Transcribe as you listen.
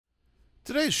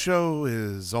Today's show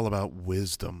is all about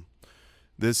wisdom.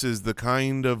 This is the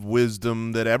kind of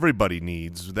wisdom that everybody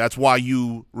needs. That's why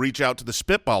you reach out to the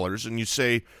Spitballers and you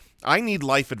say, I need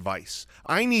life advice.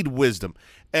 I need wisdom.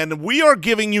 And we are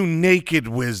giving you naked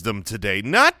wisdom today,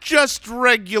 not just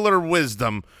regular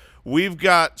wisdom. We've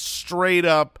got straight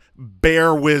up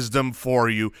bear wisdom for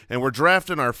you, and we're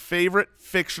drafting our favorite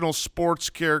fictional sports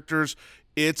characters.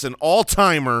 It's an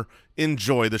all-timer.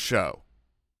 Enjoy the show.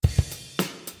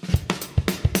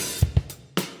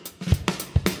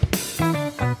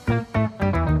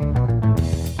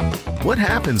 What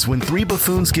happens when three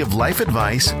buffoons give life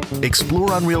advice,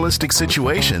 explore unrealistic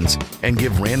situations, and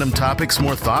give random topics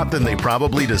more thought than they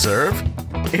probably deserve?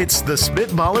 It's the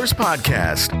Spitballers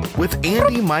Podcast with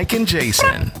Andy, Mike, and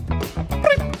Jason.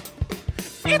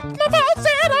 It's my fault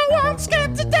that I won't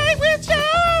skip today with you.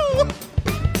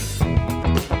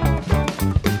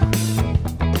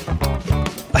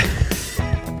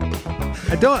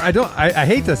 I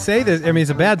hate to say this. I mean,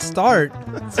 it's a bad start.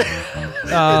 It's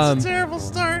a terrible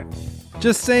start.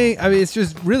 Just saying, I mean, it's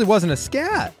just really wasn't a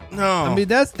scat. No. I mean,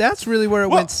 that's really where it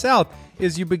went south,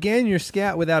 is you began your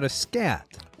scat without a scat.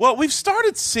 Well, we've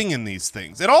started singing these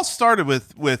things. It all started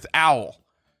with Owl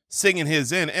singing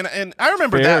his in. And I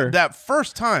remember that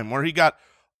first time where he got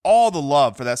all the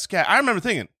love for that scat. I remember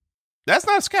thinking, that's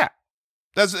not a scat.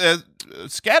 That's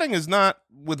scatting is not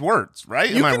with words, right?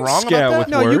 Am I wrong about that?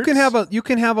 No, you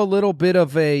can have a little bit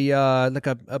of a like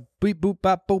a beep boop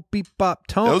bop boop beep bop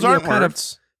tone. Those aren't kind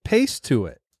words. Of pace to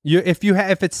it. If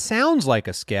it sounds like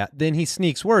a scat, then he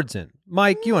sneaks words in.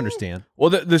 Mike, you understand? Well,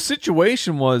 the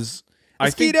situation was I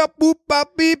think up boop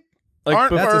bop beep. Like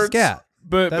that's a scat.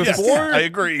 But That's before I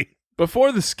agree.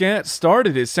 Before the scat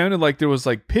started, it sounded like there was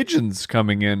like pigeons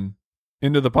coming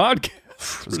into the podcast.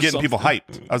 I was getting people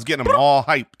hyped. I was getting them all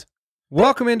hyped.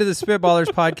 Welcome into the Spitballers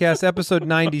Podcast, episode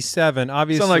 97.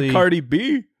 Obviously, Sound like Cardi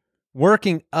B.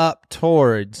 Working up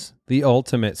towards the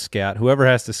ultimate scat. Whoever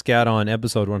has to scat on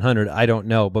episode 100, I don't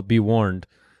know, but be warned.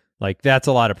 Like, that's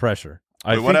a lot of pressure.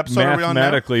 I what think episode are we on now?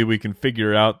 mathematically we can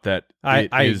figure out that it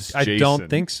is I Jason. don't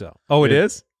think so. Oh, it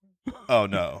is? Oh,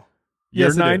 no. You're Yes,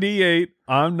 it is. 98.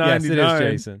 I'm 99. Yes, it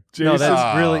is Jason. No,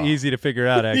 that's really easy to figure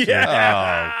out, actually.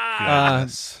 Yeah. Oh,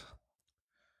 goodness.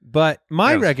 But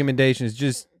my Yes. recommendation is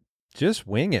just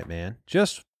wing it, man.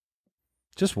 Just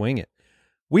wing it.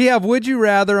 We have Would You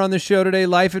Rather on the show today,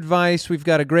 life advice. We've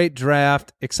got a great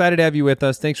draft. Excited to have you with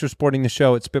us. Thanks for supporting the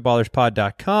show at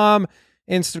spitballerspod.com,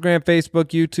 Instagram, Facebook,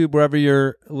 YouTube, wherever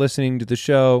you're listening to the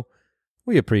show.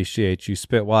 We appreciate you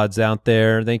spitwads out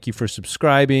there. Thank you for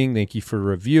subscribing. Thank you for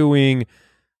reviewing.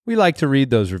 We like to read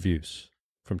those reviews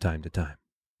from time to time.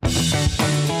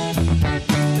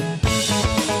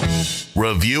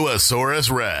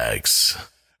 Reviewasaurus Rex.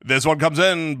 This one comes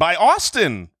in by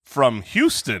Austin from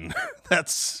Houston.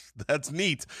 That's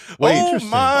neat. Wait, oh interesting.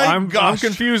 my I'm gosh.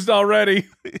 confused already.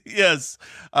 Yes.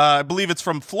 I believe it's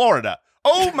from Florida.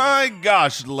 Oh my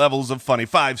gosh, levels of funny.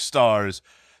 5 stars.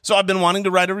 So I've been wanting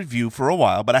to write a review for a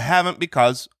while, but I haven't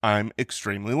because I'm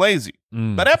extremely lazy.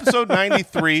 But episode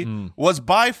 93 was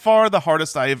by far the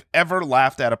hardest I have ever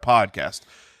laughed at a podcast.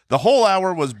 The whole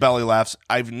hour was belly laughs.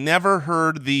 I've never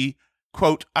heard the,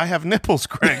 quote, I have nipples,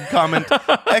 Greg comment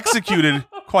executed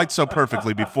quite so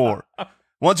perfectly before.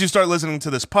 Once you start listening to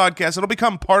this podcast, it'll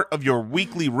become part of your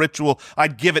weekly ritual.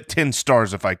 I'd give it 10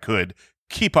 stars if I could.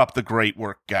 Keep up the great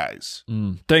work, guys.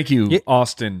 Thank you, Yeah.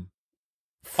 Austin.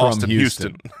 From Austin,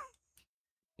 Houston.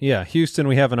 Yeah, Houston,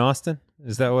 we have an Austin.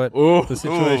 Is that what Oh, the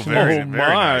situation very, is? Oh, very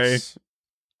my. nice.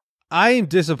 I am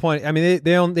disappointed. I mean,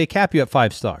 they cap you at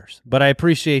 5 stars, but I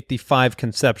appreciate the 5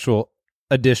 conceptual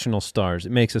additional stars.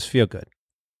 It makes us feel good.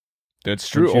 That's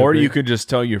true. Don't you Or agree? you could just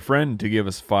tell your friend to give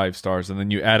us 5 stars, and then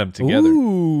you add them together.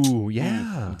 Ooh,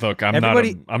 yeah. Look, I'm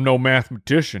Everybody- I'm no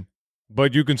mathematician.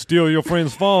 But you can steal your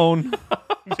friend's phone.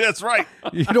 That's right.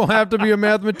 You don't have to be a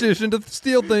mathematician to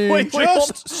steal things. Wait,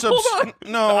 Just hold on.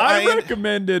 No, I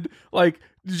recommended like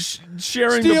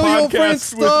sharing Steal the your podcast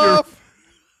friend's with your. stuff.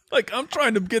 Like, I'm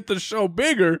trying to get the show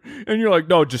bigger, and you're like,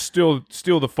 no, just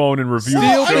steal the phone and review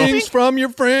Steal the show. things from your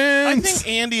I friends. think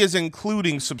Andy is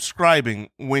including subscribing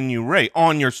when you rate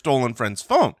on your stolen friend's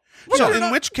phone. So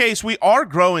in which case we are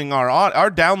growing our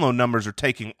download numbers are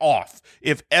taking off.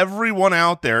 If everyone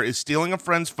out there is stealing a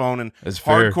friend's phone and That's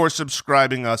fair. hardcore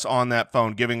subscribing us on that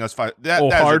phone, giving us 5, that's a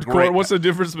Hardcore. great. What's the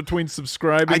difference between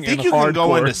subscribing I and think you hardcore? can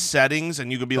go into settings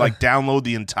and you could be like download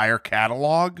the entire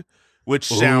catalog, which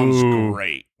sounds Ooh.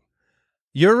 great.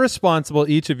 You're responsible,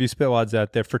 each of you spitwads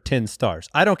out there, for 10 stars.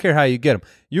 I don't care how you get them.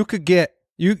 You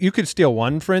could steal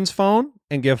one friend's phone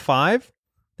and give 5.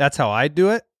 That's how I do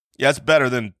it. Yeah, it's better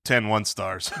than 10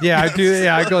 1-stars. Yeah, I do.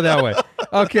 Yeah, I go that way.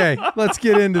 Okay, let's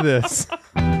get into this.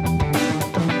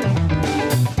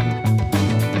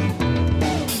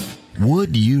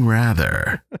 Would you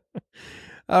rather?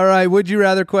 All right, would you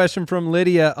rather question from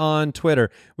Lydia on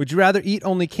Twitter. Would you rather eat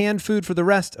only canned food for the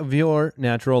rest of your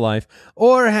natural life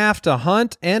or have to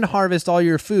hunt and harvest all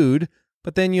your food,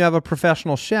 but then you have a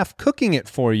professional chef cooking it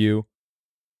for you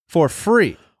for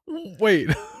free?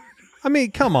 Wait. I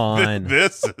mean, come on.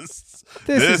 This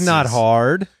is not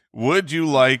hard. Would you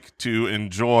like to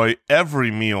enjoy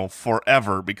every meal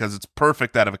forever because it's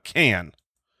perfect out of a can?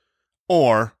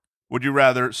 Or would you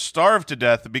rather starve to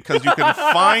death because you can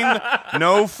find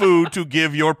no food to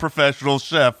give your professional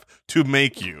chef to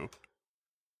make you?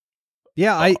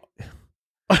 Yeah,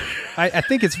 I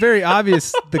think it's very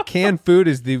obvious the canned food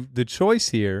is the choice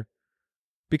here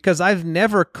because I've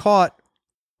never caught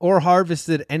or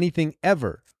harvested anything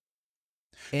ever.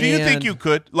 Do you think you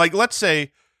could? Like, let's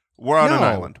say we're on an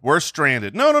island. We're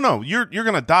stranded. No. You're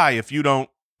going to die if you don't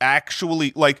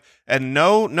actually, like, and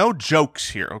no jokes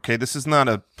here, okay? This is not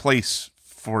a place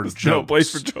for jokes. No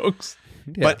place for jokes.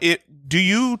 Yeah. But do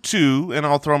you too, and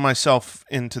I'll throw myself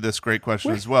into this great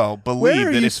question as well, believe Where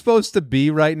are that you supposed to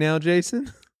be right now,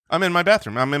 Jason? I'm in my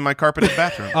bathroom. I'm in my carpeted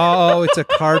bathroom. Oh, it's a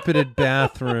carpeted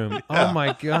bathroom. Yeah. Oh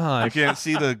my gosh. You can't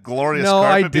see the glorious No,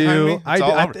 I carpet behind me? do. It's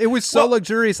all over. It was so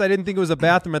luxurious. I didn't think it was a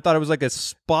bathroom. I thought it was like a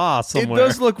spa somewhere. It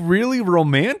does look really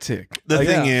romantic. The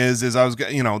thing is I was,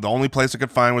 the only place I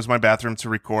could find was my bathroom to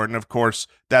record, and of course,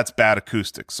 that's bad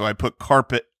acoustics. So I put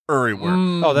carpet everywhere.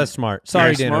 Oh, that's smart.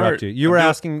 Sorry to interrupt you. You were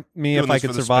asking me if I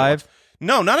could survive?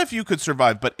 No, not if you could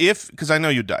survive, but because I know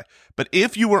you'd die. But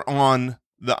if you were on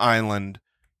the island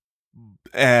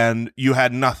and you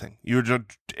had nothing, you were just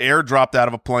airdropped out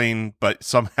of a plane, but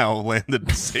somehow landed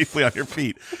safely on your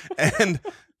feet, and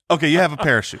okay, you have a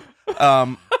parachute.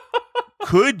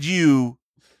 Could you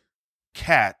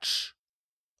catch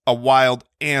a wild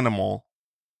animal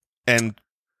and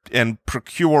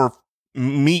procure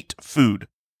meat food?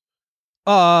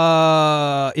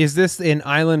 Is this an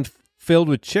island filled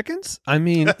with chickens? I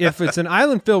mean, if it's an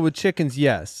island filled with chickens,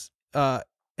 yes.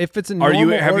 If it's a normal,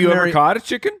 have you ever caught a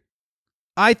chicken?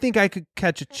 I think I could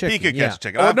catch a chicken. He could catch a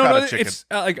chicken. Oh, I've no, caught a chicken. it's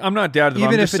like I'm not doubting.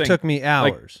 Even I'm if just it saying, took me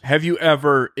hours. Like, have you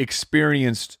ever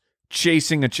experienced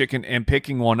chasing a chicken and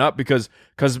picking one up? Because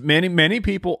many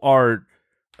people are,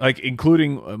 like,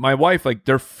 including my wife, like,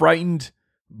 they're frightened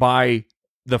by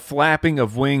the flapping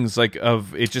of wings, like,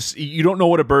 of it. Just, you don't know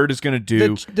what a bird is going to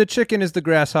do. The chicken is the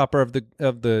grasshopper of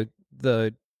the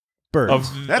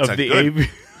birds.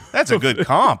 That's a good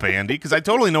comp, Andy, because I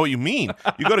totally know what you mean.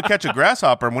 You go to catch a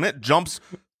grasshopper, and when it jumps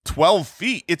 12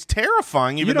 feet, it's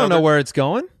terrifying. You don't know where it's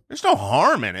going. There's no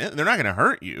harm in it. They're not going to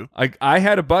hurt you. I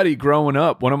had a buddy growing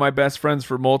up, one of my best friends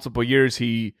for multiple years.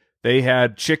 They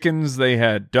had chickens, they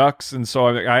had ducks, and so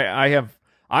I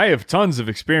have tons of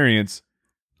experience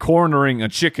cornering a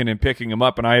chicken and picking them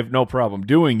up, and I have no problem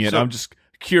doing it. I'm just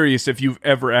curious if you've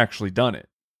ever actually done it.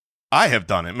 I have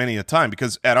done it many a time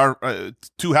because at our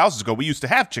 2 houses ago, we used to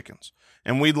have chickens,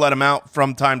 and we'd let them out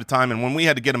from time to time. And when we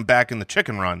had to get them back in the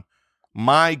chicken run,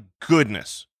 my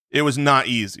goodness, it was not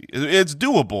easy. It's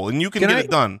doable, and you can get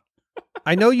it done.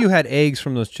 I know you had eggs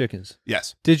from those chickens.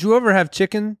 Yes. Did you ever have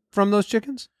chicken from those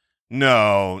chickens?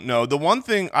 No. The one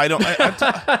thing I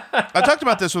talked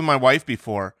about this with my wife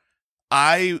before.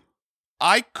 I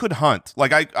could hunt.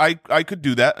 Like I could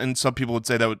do that, and some people would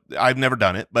say that I've never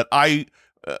done it, but I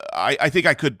think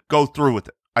I could go through with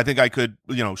it. I think I could,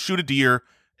 shoot a deer,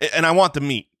 and I want the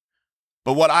meat.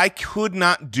 But what I could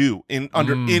not do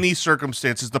under any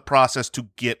circumstances, the process to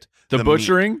get the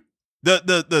butchering, meat.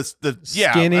 The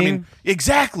yeah, skinning. I mean,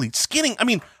 exactly, skinning. I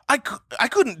mean, I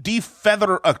couldn't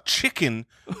defeather a chicken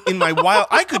in my wild.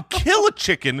 I could kill a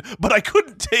chicken, but I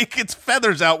couldn't take its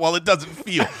feathers out while it doesn't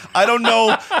feel. I don't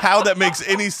know how that makes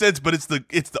any sense, but it's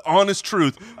the honest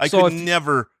truth. I could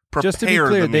never prepare. Just to be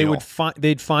clear, the meal.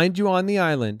 they'd find you on the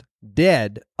island,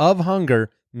 dead of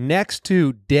hunger, next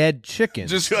to dead chickens.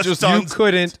 Just you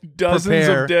couldn't dozens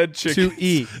prepare of dead chickens to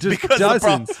eat. Just because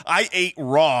dozens. I ate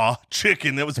raw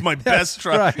chicken. That was my best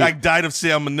try. Right. I died of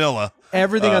salmonella.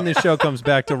 Everything on this show comes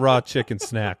back to raw chicken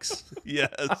snacks.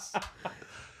 Yes.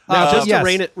 Now, just yes.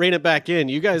 to rein it back in,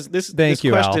 you guys, this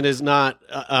you, question Al. is not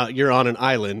you're on an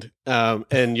island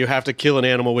and you have to kill an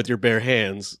animal with your bare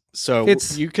hands. So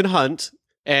you can hunt,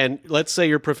 and let's say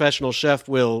your professional chef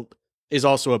is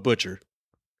also a butcher.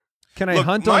 Can I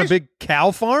hunt on a big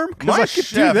cow farm? Because I could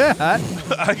do that.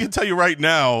 I can tell you right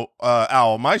now,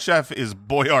 Al, my chef is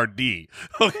Boyardee.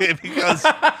 Okay, because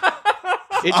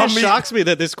It just shocks me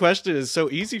that this question is so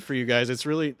easy for you guys. It's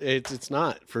really, it's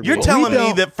not for me. You're telling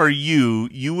me that for you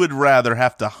would rather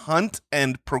have to hunt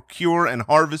and procure and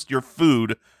harvest your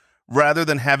food rather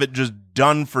than have it just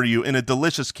done for you in a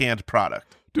delicious canned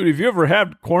product. Dude, have you ever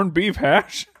had corned beef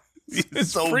hash?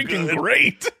 It's so freaking good.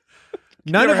 great.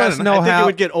 None of us know I think how it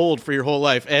would get old for your whole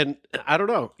life. And I don't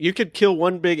know. You could kill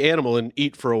one big animal and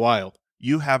eat for a while.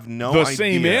 You have no the idea.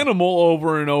 same animal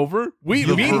over and over.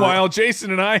 Meanwhile, Jason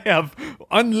and I have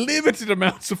unlimited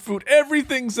amounts of food.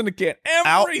 Everything's in a can.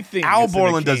 Everything. Al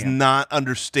Borland does not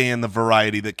understand the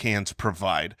variety that cans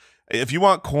provide. If you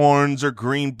want corns or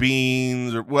green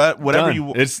beans or whatever you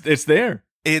want, it's there.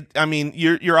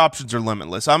 Your options are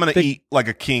limitless. I'm going to eat like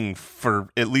a king for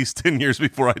at least 10 years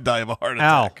before I die of a heart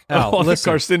attack. All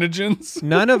listen, the carcinogens.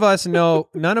 None of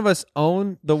us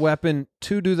own the weapon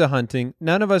to do the hunting.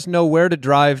 None of us know where to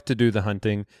drive to do the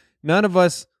hunting. None of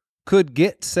us could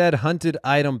get said hunted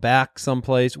item back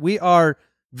someplace. We are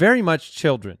very much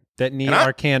children that need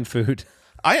our canned food.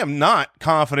 I am not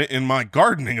confident in my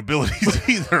gardening abilities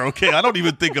either, okay? I don't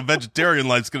even think a vegetarian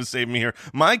life's going to save me here.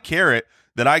 My carrot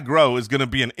that I grow is going to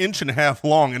be 1.5 inches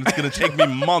long, and it's going to take me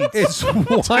months. It's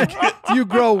one. You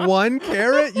grow one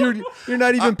carrot? You're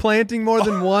not even planting more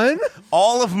than one?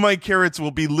 All of my carrots will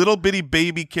be little bitty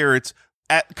baby carrots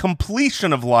at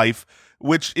completion of life,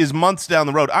 which is months down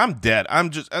the road. I'm dead. I'm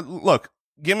just look.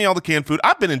 Give me all the canned food.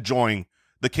 I've been enjoying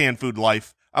the canned food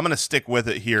life. I'm going to stick with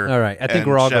it here. All right. I think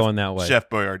we're all going that way. Chef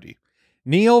Boyardee.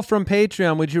 Neil from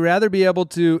Patreon, would you rather be able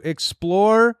to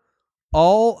explore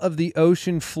all of the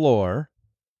ocean floor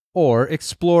or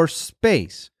explore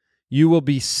space? You will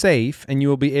be safe and you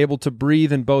will be able to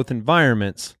breathe in both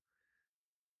environments.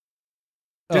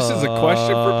 This is a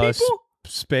question for people?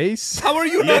 Space? How are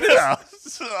you not? Yeah.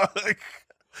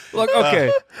 Look,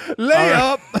 okay. Lay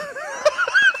up.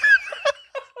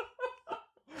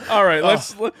 All right,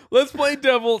 let's play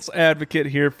devil's advocate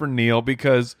here for Neil,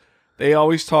 because they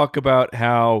always talk about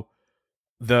how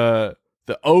the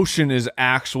ocean is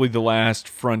actually the last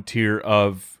frontier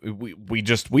of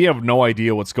we have no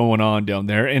idea what's going on down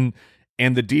there, and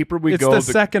the deeper we go, it's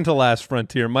the second to last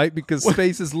frontier, Mike, because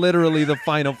space is literally the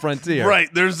final frontier. Right,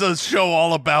 there's a show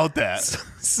all about that.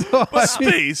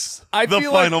 Space, the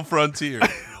final frontier.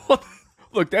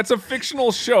 Look, that's a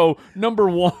fictional show, number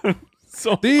one.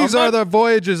 So these are the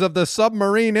voyages of the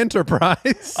submarine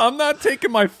Enterprise. I'm not taking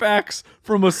my facts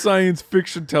from a science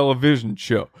fiction television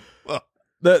show.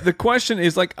 The question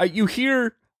is, like, you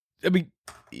hear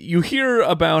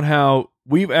about how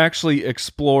we've actually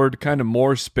explored kind of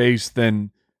more space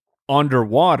than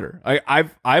underwater.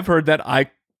 I've heard that.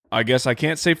 I guess I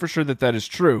can't say for sure that is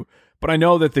true, but I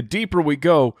know that the deeper we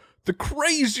go, the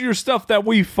crazier stuff that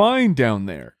we find down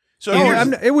there. So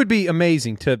it would be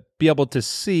amazing to be able to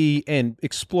see and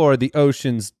explore the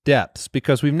ocean's depths,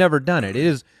 because we've never done it. It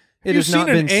has not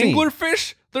been seen.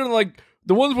 Anglerfish? They're like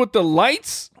the ones with the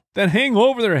lights that hang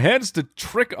over their heads to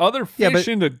trick other fish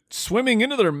into swimming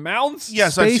into their mouths.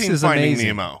 Yes, Space I've seen is Finding amazing.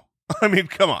 Nemo. I mean,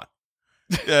 come on.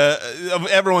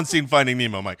 Everyone's seen Finding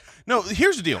Nemo, Mike. No,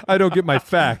 here's the deal. I don't get my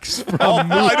facts from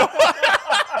I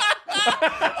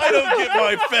don't get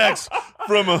my facts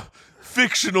from a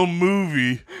fictional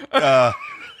movie.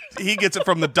 He gets it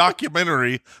from the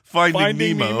documentary Finding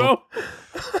Nemo.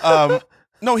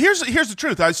 No, here's the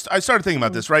truth. I started thinking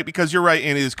about this, right? Because you're right,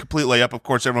 and it is complete layup. Of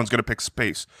course, everyone's going to pick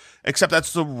space, except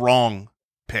that's the wrong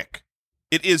pick.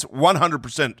 It is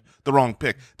 100% the wrong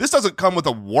pick. This doesn't come with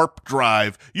a warp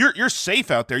drive. You're safe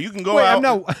out there. You can go out.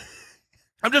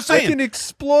 I'm just saying. I can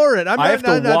explore it. I have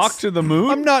to walk to the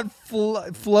moon. I'm not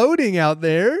floating out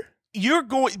there. You're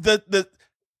going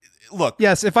look.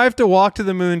 Yes, if I have to walk to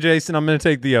the moon, Jason, I'm going to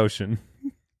take the ocean.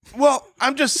 Well,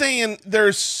 I'm just saying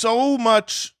there's so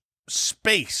much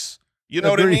space. You know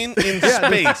what I mean? In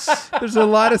space. There's a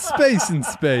lot of space in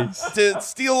space. To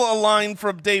steal a line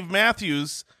from Dave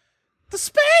Matthews, the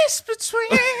space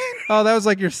between. Oh, that was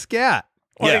like your scat.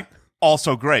 Yeah,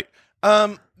 also great.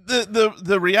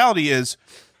 The reality is,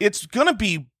 it's gonna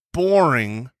be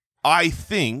boring. I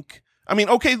think. I mean,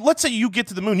 okay, let's say you get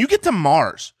to the moon, you get to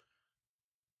Mars.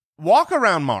 Walk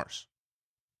around Mars.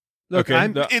 Look,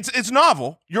 okay, it's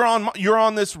novel. You're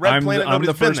on this red planet. I'm the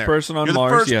Nobody's been first there. person on You're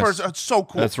Mars. the first Yes. person. It's so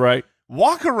cool. That's right.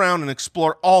 Walk around and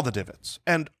explore all the divots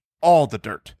and all the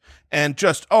dirt, and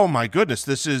just, oh my goodness,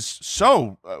 this is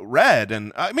so red.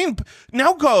 And I mean,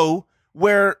 now go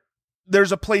where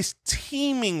there's a place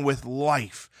teeming with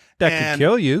life that could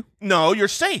kill you. No, you're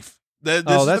safe. This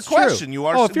that's is the question. true. You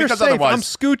are. If you're because safe, otherwise, I'm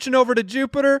scooching over to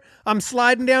Jupiter. I'm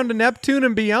sliding down to Neptune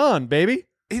and beyond, baby.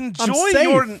 enjoy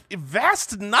your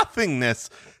vast nothingness.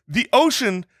 The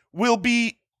ocean will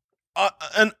be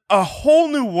a whole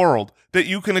new world that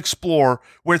you can explore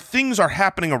where things are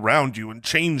happening around you and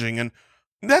changing, and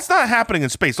that's not happening in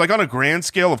space. Like on a grand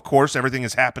scale, of course, everything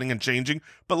is happening and changing,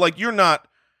 but like you're not,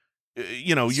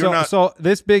 you're not. So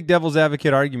this big devil's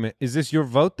advocate argument, is this your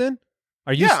vote then?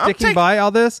 Are you sticking by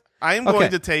all this? I am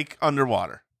going to take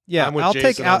underwater. Yeah, I'm with I'll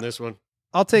Jason take on this one.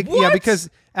 I'll take because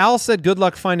Al said good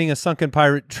luck finding a sunken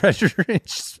pirate treasure in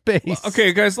space. Well,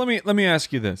 okay, guys, let me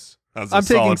ask you this. That's a I'm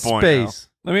taking solid point, space.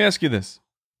 Let me ask you this.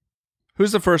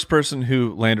 Who's the first person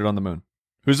who landed on the moon?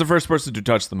 Who's the first person to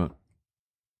touch the moon?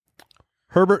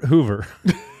 Herbert Hoover.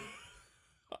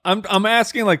 I'm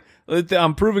asking, like,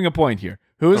 I'm proving a point here.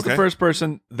 Who is the first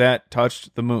person that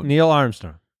touched the moon? Neil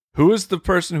Armstrong. Who is the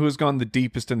person who has gone the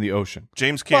deepest in the ocean?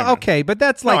 James Cameron. Well, okay, but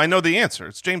that's like no, I know the answer.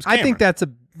 It's James Cameron. I think that's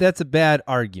a bad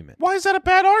argument. Why is that a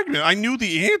bad argument? I knew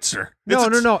the answer.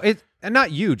 No. It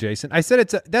not you, Jason. I said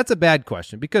that's a bad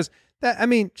question because that. I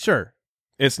mean, sure.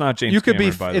 It's not James. You could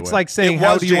Cameron, be. by the It's way. like saying, it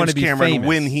how was do you want to James be Cameron famous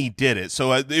when he did it?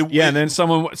 So and then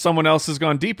someone else has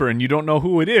gone deeper, and you don't know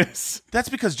who it is. that's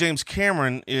because James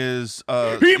Cameron is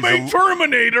He made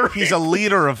Terminator. He's a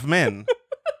leader of men.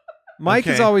 Mike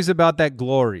is always about that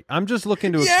glory. I'm just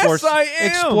looking to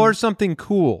explore something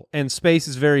cool, and space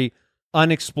is very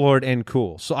unexplored and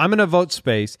cool. So I'm going to vote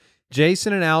space.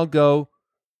 Jason and Al go.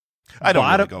 I don't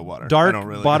really go water. Dark I don't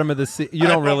really bottom of the sea. You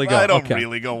don't really go. I don't okay.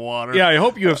 really go water. Yeah, I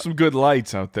hope you have some good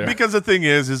lights out there. Because the thing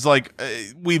is like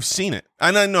we've seen it,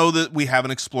 and I know that we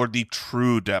haven't explored the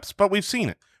true depths, but we've seen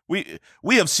it.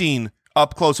 We have seen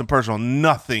up close and personal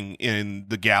nothing in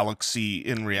the galaxy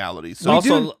in reality. So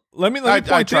also, let me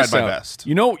point I tried this my out. best.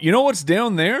 You know what's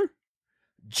down there?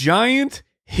 Giant,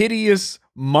 hideous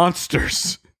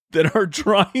monsters that are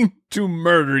trying to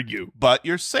murder you. But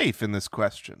you're safe in this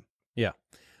question. Yeah.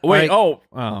 Wait. Right.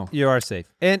 Oh. You are safe.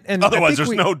 And Otherwise,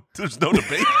 there's no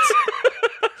debate.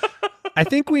 I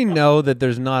think we know that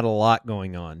there's not a lot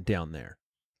going on down there.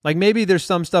 Like maybe there's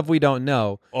some stuff we don't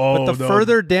know, but the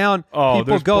further down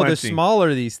people go, the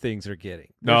smaller these things are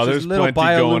getting. There's little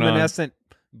plenty going on. bioluminescent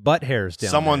butt hairs down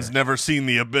Someone's there. never seen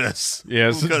the abyss.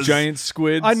 Yes, giant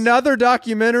squids. Another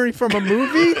documentary from a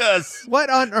movie? Yes. What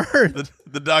on earth?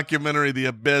 The documentary The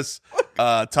Abyss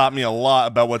taught me a lot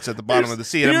about what's at the bottom of the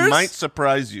sea, and it might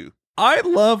surprise you. I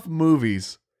love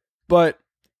movies, but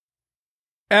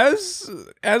as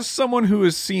someone who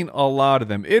has seen a lot of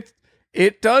them,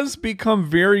 it does become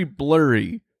very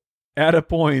blurry at a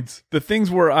point. The things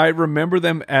where I remember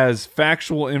them as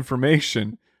factual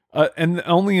information, and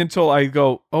only until I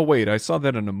go, oh wait, I saw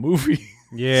that in a movie.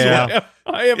 Yeah. So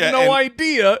I have no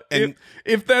idea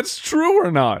if that's true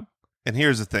or not. And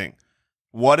here's the thing.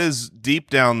 What is deep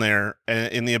down there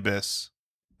in the abyss?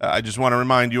 I just want to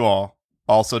remind you all,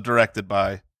 also directed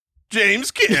by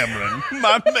James Cameron,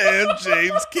 my man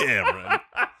James Cameron.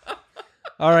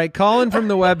 All right, Colin from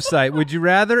the website. Would you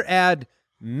rather add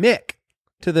Mick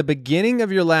to the beginning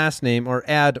of your last name or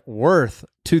add Worth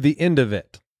to the end of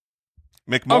it?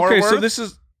 McMoreworth? Okay, so this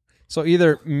is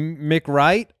either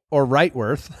McWright or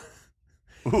Wrightworth.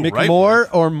 Ooh, McMore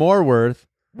or Moreworth.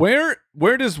 where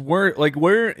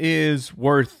is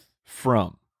Worth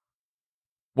from?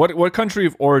 What country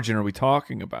of origin are we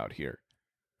talking about here?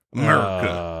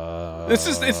 America.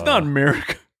 It's not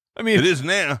America. I mean, It is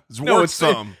now. It's no, worth it's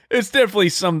some. It's definitely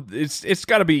some. It's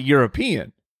got to be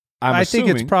European. I think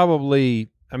it's probably.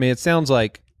 I mean, it sounds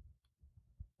like,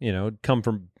 it'd come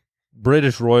from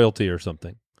British royalty or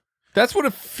something. That's what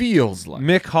it feels like.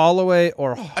 Mick Holloway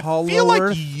or Hollowworth. I feel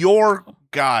like your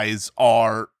guys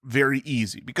are very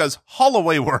easy because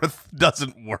Hollowayworth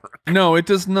doesn't work. No, it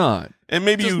does not. And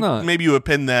maybe you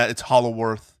append that it's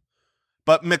Hollowworth.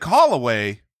 But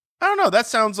McHolloway, I don't know. That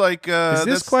sounds like is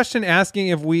this question asking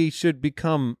if we should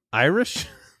become Irish?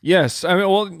 Yes, I mean,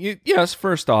 well, yes.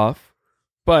 First off,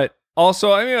 but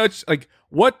also, I mean, it's like,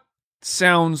 what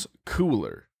sounds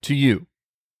cooler to you?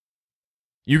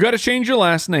 You got to change your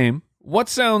last name. What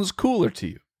sounds cooler to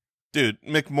you? Dude,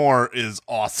 Mick Moore is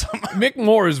awesome. Mick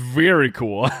Moore is very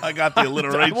cool. I got the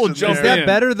alliteration. I will jump Is there. that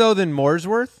better though than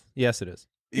Mooresworth? Yes, it is.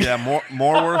 Yeah,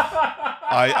 Moreworth.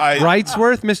 I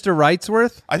Wrightsworth, Mr.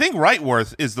 Wrightsworth. I think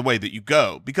Wrightworth is the way that you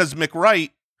go because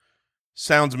McWright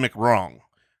sounds McWrong,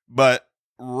 but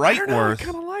Wrightworth. I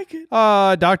kind of like it.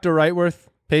 Dr. Wrightworth,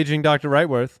 paging Dr.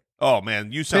 Wrightworth, Oh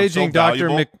man, you sound paging so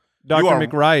valuable. Dr. You are-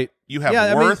 McWright. You have Yeah, I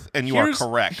mean, worth, and you are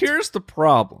correct. Here's the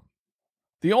problem.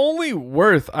 The only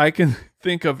Worth I can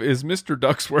think of is Mr.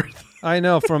 Ducksworth. I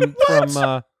know from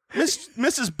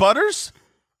Mrs. Butters.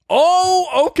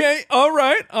 Oh, okay. All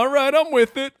right. I'm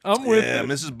with it. I'm with Yeah, it.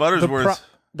 Mrs. Buttersworth.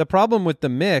 the problem with the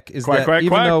Mick is Quack, that quack,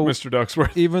 even quack, though Mr.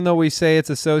 Ducksworth. even though we say it's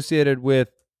associated with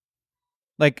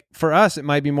Like for us, it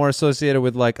might be more associated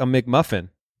with like a McMuffin.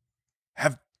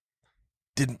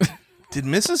 Did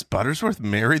Mrs. Buttersworth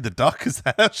marry the duck? Is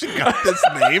that how she got this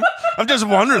name? I'm just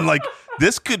wondering. Like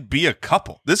this could be a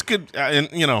couple. This could,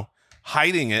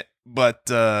 hiding it, but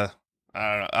I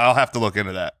don't know. I'll have to look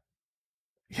into that.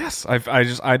 Yes,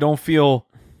 I don't feel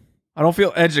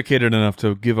educated enough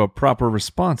to give a proper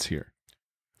response here.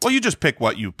 Well, you just pick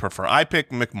what you prefer. I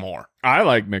pick McMore. I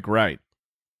like McWright.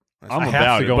 I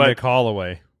have to go Mick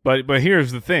Holloway. But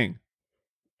here's the thing.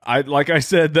 Like I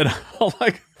said that all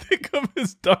I can think of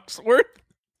is Ducksworth.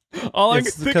 All I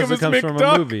can think of is comes McDuck. from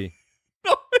a movie.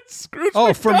 No, it's Scrooge. Oh,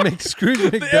 McDuck. from Scrooge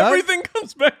McDuck. Everything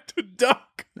comes back to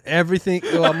duck. Everything.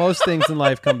 Well, most things in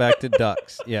life come back to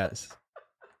ducks. Yes.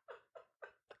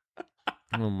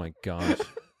 Oh my gosh.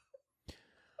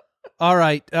 All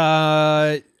right,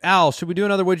 Al. Should we do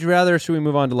another Would You Rather, or should we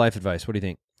move on to life advice? What do you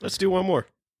think? Let's do one more.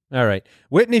 All right.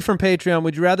 Whitney from Patreon,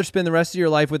 would you rather spend the rest of your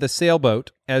life with a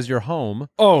sailboat as your home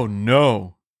Oh,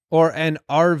 no. or an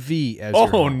RV as your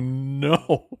home?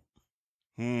 Oh,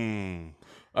 no.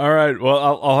 All right. Well,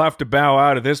 I'll have to bow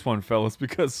out of this one, fellas,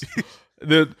 because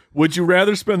would you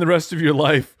rather spend the rest of your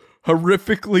life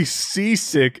horrifically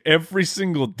seasick every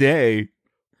single day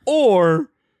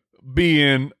or be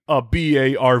in a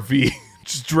BA RV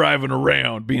just driving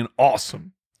around being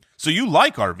awesome? So you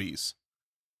like RVs?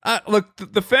 Look,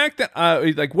 the fact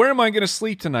that, where am I going to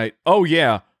sleep tonight? Oh,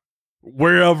 yeah,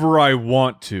 wherever I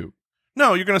want to.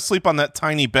 No, you're going to sleep on that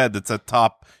tiny bed that's at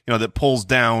top, that pulls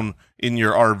down in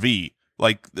your RV.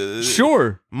 Like,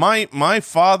 sure. My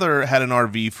father had an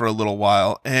RV for a little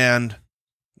while, and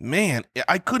man,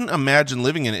 I couldn't imagine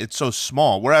living in it. It's so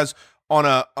small. Whereas on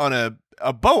a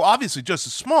boat, obviously just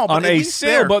as small. But on a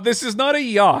sailboat, this is not a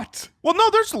yacht. Well, no,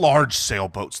 there's large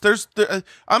sailboats.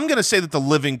 I'm going to say that the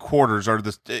living quarters are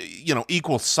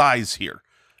equal size here.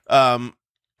 But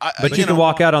you can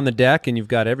walk out on the deck and you've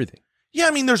got everything. Yeah,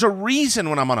 I mean, there's a reason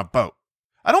when I'm on a boat.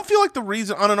 I don't feel like the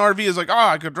reason on an RV is like,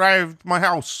 I could drive my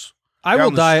house. I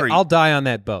will die. I'll die on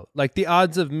that boat. Like the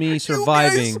odds of me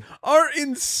surviving you guys are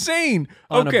insane.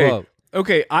 On a boat.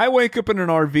 Okay, I wake up in an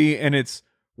RV and it's,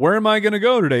 where am I going to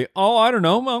go today? Oh, I don't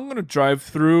know. I'm going to drive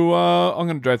through.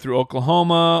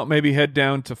 Oklahoma. Maybe head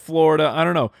down to Florida. I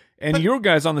don't know. And your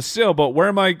guys on the sailboat. What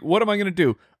am I going to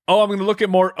do? Oh, I'm going to look at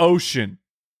more ocean.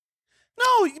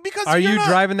 No, because are you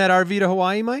driving that RV to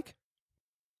Hawaii, Mike?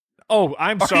 Oh,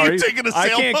 I'm sorry. Are you taking a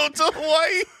sailboat to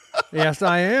Hawaii? Yes,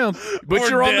 I am. But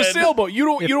you're on the sailboat. You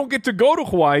don't get to go to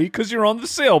Hawaii because you're on the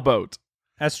sailboat.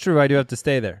 That's true. I do have to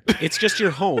stay there. It's just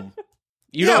your home.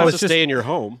 You don't have to stay in your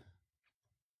home.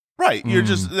 Right. You're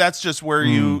that's just where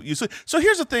you sleep. So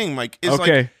here's the thing, Mike, is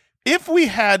like if we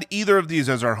had either of these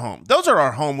as our home, those are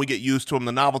our home, we get used to them,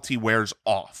 the novelty wears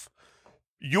off.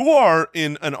 You are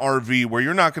in an RV where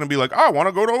you're not going to be like, I want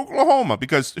to go to Oklahoma,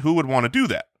 because who would want to do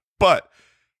that? But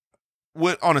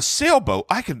on a sailboat,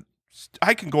 I can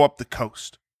go up the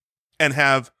coast and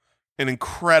have an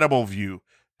incredible view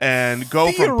and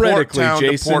go from port town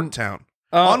to port town.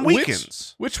 On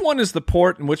weekends. Which one is the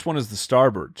port and which one is the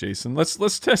starboard, Jason?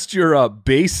 Let's test your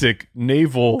basic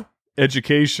naval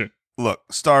education. Look,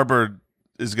 starboard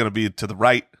is going to be to the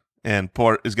right and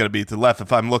port is going to be to the left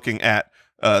if I'm looking at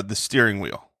the steering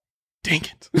wheel. Dang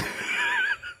it.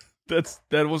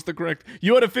 That was the correct.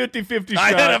 You had a 50-50 shot.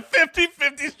 I had a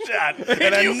 50-50 shot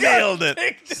and I nailed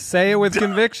it. Say it with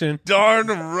conviction. Darn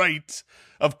right.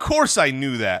 Of course I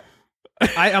knew that.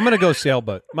 I'm going to go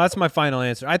sailboat. That's my final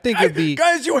answer. I think it'd be...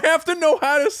 Guys, you have to know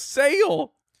how to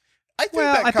sail. I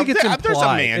think it's implied. There's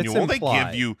a manual.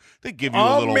 They give you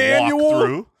a little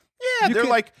walkthrough. Yeah, they're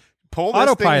like, pull this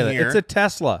autopilot. thing here. It's a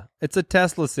Tesla. It's a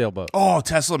Tesla sailboat. Oh,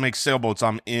 Tesla makes sailboats.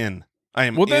 I'm in. I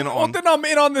am then I'm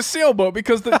in on the sailboat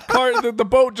because the car, the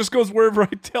boat just goes wherever I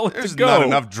tell it There's to go. There's not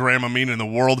enough Dramamine in the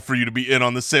world for you to be in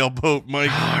on the sailboat,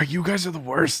 Mike. You guys are the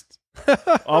worst.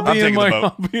 I'll be in my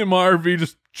RV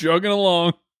just chugging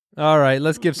along. All right,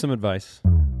 let's give some advice.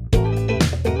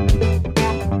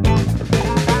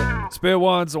 Spit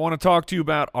Ones, I want to talk to you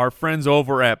about our friends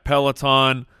over at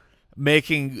Peloton,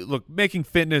 making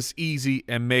fitness easy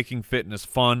and making fitness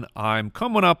fun. I'm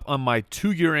coming up on my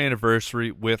 2-year anniversary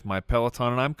with my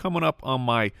Peloton, and I'm coming up on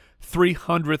my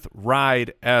 300th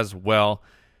ride as well.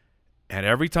 And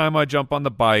every time I jump on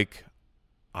the bike,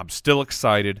 I'm still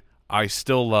excited. I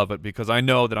still love it because I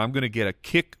know that I'm going to get a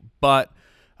kick butt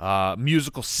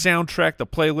musical soundtrack. The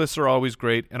playlists are always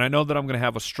great, and I know that I'm going to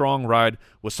have a strong ride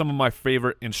with some of my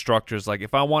favorite instructors. Like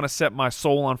if I want to set my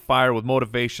soul on fire with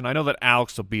motivation, I know that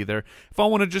Alex will be there. If I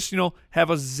want to just, have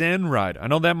a zen ride, I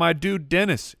know that my dude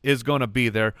Dennis is going to be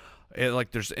there.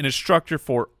 There's an instructor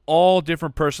for all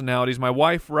different personalities. My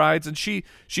wife rides, and she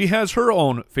has her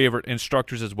own favorite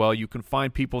instructors as well. You can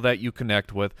find people that you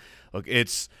connect with. Look,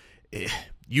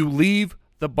 you leave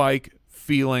the bike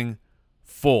feeling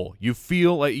full. You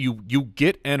feel like you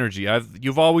get energy.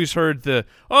 You've always heard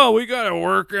we got to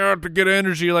work out to get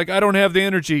energy. Like, I don't have the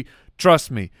energy.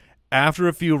 Trust me, after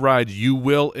a few rides, you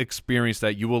will experience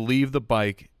that. You will leave the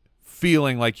bike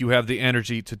feeling like you have the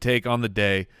energy to take on the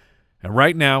day. And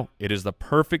right now, it is the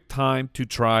perfect time to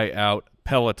try out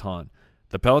Peloton.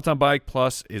 The Peloton Bike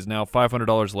Plus is now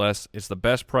 $500 less. It's the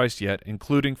best price yet,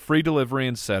 including free delivery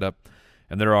and setup.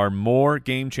 And there are more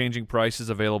game-changing prices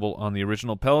available on the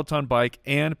original Peloton bike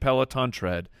and Peloton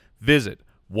tread. Visit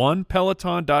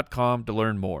onepeloton.com to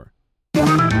learn more.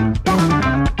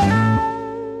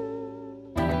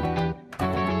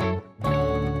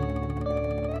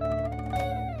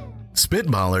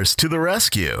 Spitballers to the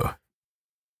rescue.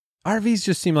 RVs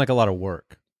just seem like a lot of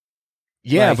work.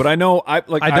 Yeah, but I know I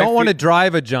don't want to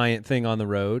drive a giant thing on the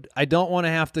road. I don't want to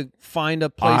have to find a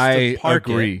place to park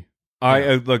it. I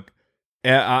agree.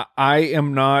 I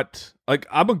am not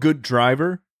I'm a good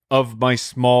driver of my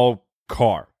small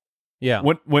car. Yeah.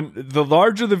 When the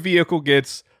larger the vehicle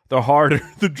gets, the harder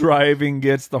the driving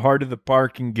gets, the harder the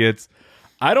parking gets.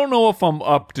 I don't know if I'm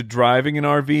up to driving an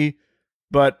RV,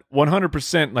 but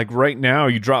 100%, like right now,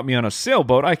 you drop me on a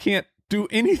sailboat, I can't do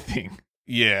anything.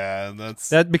 Yeah,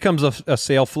 that becomes a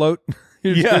sail float.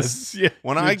 Yes. Yeah.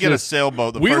 When I get a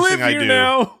sailboat, the first thing I do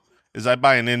now. is I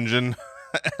buy an engine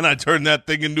and I turn that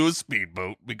thing into a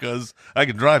speedboat because I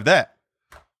can drive that.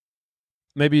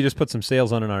 Maybe you just put some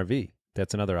sails on an RV.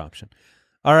 That's another option.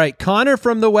 All right, Connor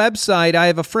from the website. I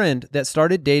have a friend that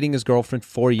started dating his girlfriend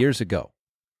 4 years ago.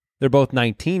 They're both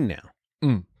 19 now.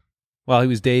 While he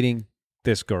was dating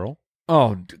this girl.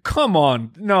 Oh, come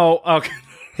on. No. Okay.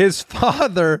 His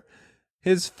father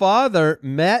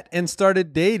met and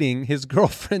started dating his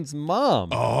girlfriend's mom.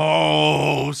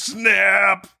 Oh,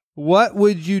 snap. What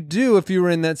would you do if you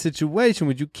were in that situation?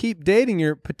 Would you keep dating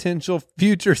your potential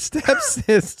future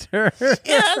stepsister?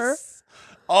 Yes.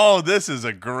 Oh, this is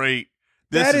a great.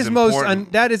 That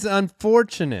is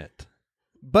unfortunate.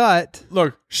 But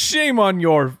look, shame on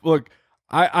your look.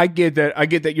 I get that. I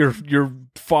get that your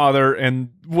father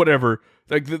and whatever.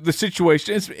 Like the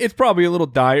situation, it's probably a little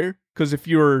dire because if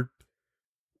you're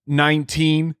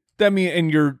 19, that means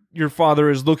and your father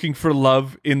is looking for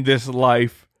love in this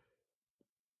life.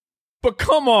 But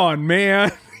come on,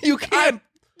 man, you can't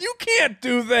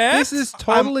do that. This is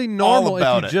totally normal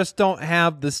if you just don't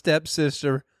have the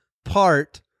stepsister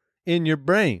part in your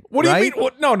brain. What do you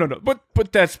mean? No.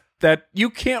 But that you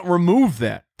can't remove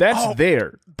that. That's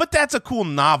there. But that's a cool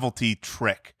novelty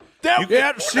trick.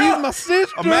 She's my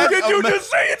sister. Did you just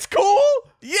say it's cool?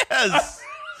 Yes.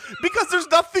 Because there's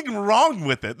nothing wrong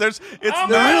with it.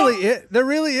 There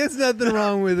really is nothing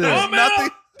wrong with it. There's nothing.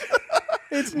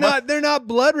 It's not. They're not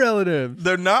blood relatives.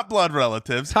 They're not blood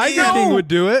relatives. Tiger King would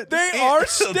do it. They are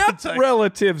step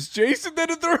relatives, Jason.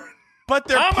 But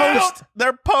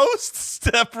they're post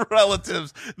step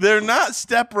relatives. They're not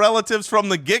step relatives from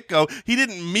the get-go. He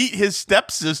didn't meet his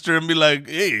stepsister and be like,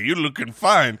 "Hey, you're looking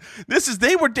fine."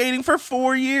 They were dating for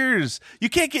 4 years. You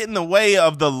can't get in the way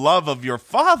of the love of your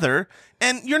father,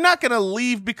 and you're not going to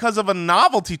leave because of a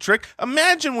novelty trick.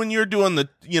 Imagine when you're doing the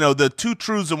 2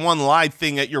 truths and 1 lie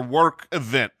thing at your work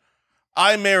event.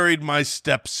 I married my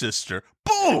stepsister.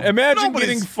 Boom! Imagine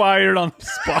getting fired on the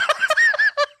spot.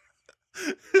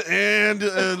 And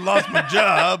lost my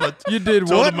job. You did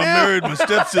told what him now? I married my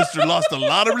stepsister, lost a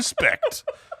lot of respect.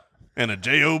 And a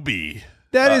job.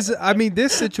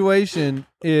 This situation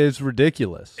is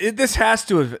ridiculous. This has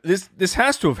to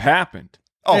have happened.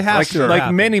 Oh, it has to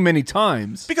like many, many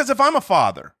times. Because if I'm a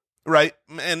father, right,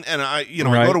 and I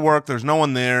I go to work, there's no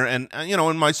one there, and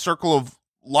in my circle of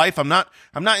life, I'm not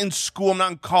in school, I'm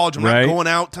not in college, I'm not going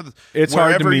out to it's wherever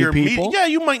hard to meet you're people. meeting. Yeah,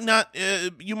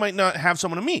 you might not have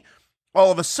someone to meet. All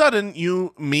of a sudden,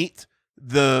 you meet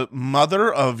the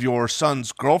mother of your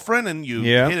son's girlfriend, and you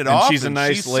hit it off. She's a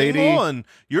nice lady, single, and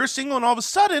you're single, and all of a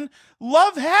sudden,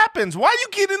 love happens. Why do you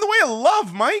get in the way of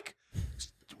love, Mike?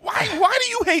 Why do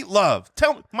you hate love?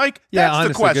 Tell me, Mike. That's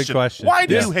honestly, the question. Good question. Why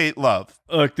do you hate love?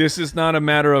 Look, this is not a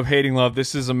matter of hating love.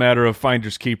 This is a matter of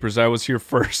finders keepers. I was here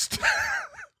first.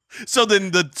 So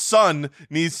then the son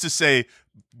needs to say,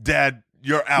 "Dad,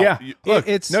 you're out." Yeah. Look,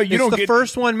 it's the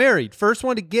first one married. First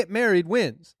one to get married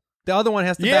wins. The other one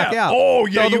has to back out. Oh,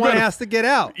 yeah. The other one has to get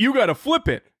out. You got to flip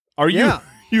it. Are you?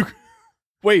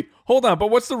 Wait, hold on.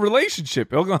 But what's the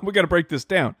relationship? We got to break this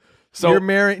down. So you're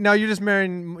married. No, you're just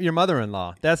marrying your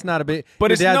mother-in-law. That's not a big. But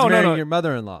your it's dad's marrying no. your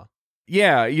mother-in-law.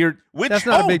 Yeah, That's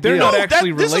not a big they're deal. not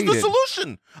actually This related. is the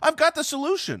solution. I've got the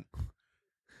solution.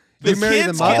 You marry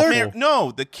the mother?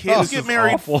 No, the kids This get is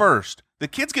married awful. first. The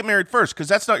kids get married first because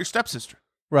that's not your stepsister.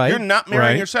 Right. You're not marrying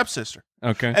Right. your stepsister.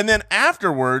 Okay. And then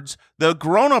afterwards, the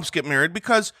grown-ups get married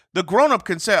because the grown-up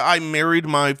can say, "I married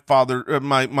my father,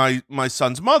 my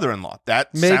son's mother-in-law."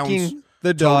 That Making sounds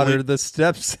the daughter totally- the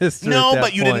stepsister. No, at that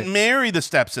but you point. didn't marry the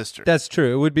stepsister. That's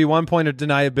true. It would be 1 point of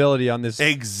deniability on this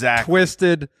Exactly.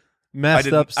 twisted, messed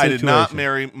up I situation. did not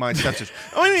marry my stepsister.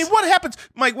 I mean, what happens,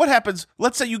 Mike? What happens?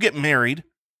 Let's say you get married,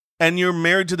 and you're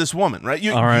married to this woman, right?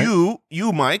 All right.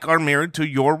 You, Mike, are married to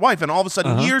your wife, and all of a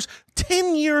sudden, Uh-huh.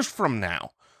 10 years from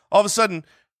now, all of a sudden,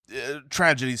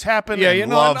 tragedies happen, Yeah, and you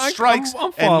know, love I'm strikes,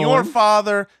 following. and your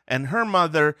father and her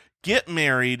mother get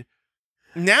married.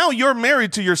 Now you're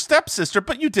married to your stepsister,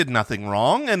 but you did nothing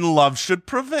wrong, and love should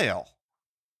prevail.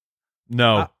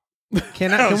 No.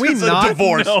 Can we It's a not?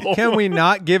 divorce. No. Can we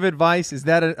not give advice? Is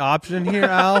that an option here,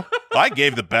 Al? I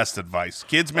gave the best advice.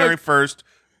 Kids marry first,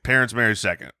 parents marry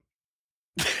second.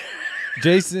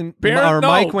 Jason No.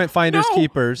 Mike went finders No.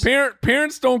 keepers.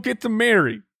 Parents don't get to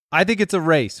marry. I think it's a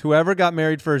race. Whoever got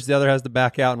married first, the other has to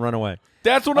back out and run away.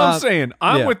 That's what I'm saying.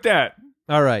 I'm yeah. with that.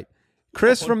 All right.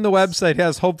 Chris from the website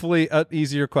has hopefully an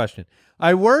easier question.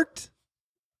 I worked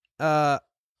at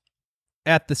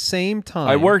the same time.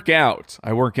 I work out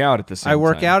at the same time. I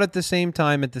work out at the same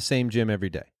time at the same gym every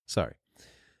day. Sorry.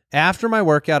 After my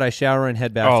workout, I shower and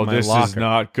head back to my this locker. is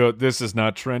not good. This is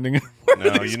not trending.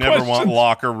 No, you never want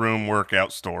locker room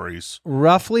workout stories.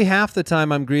 Roughly half the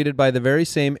time, I'm greeted by the very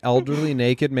same elderly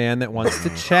naked man that wants to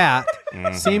chat,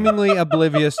 seemingly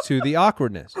oblivious to the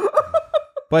awkwardness.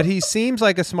 But he seems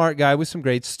like a smart guy with some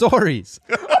great stories.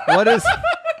 What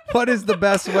is the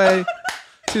best way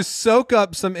to soak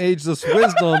up some ageless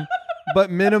wisdom but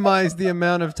minimize the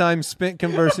amount of time spent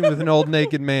conversing with an old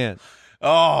naked man?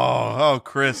 Oh,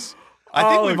 Chris. I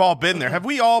think we've all been there. Have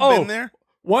we all been there?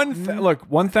 Look,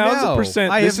 1,000%.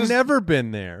 No, I have never been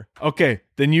there. Okay,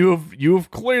 then you have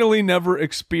clearly never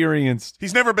experienced.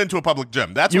 He's never been to a public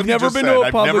gym. That's You've what he never just been said. to a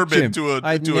I've public never gym. been to a.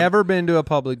 I've to never been to a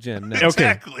public gym. No.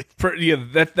 Exactly.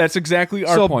 That's exactly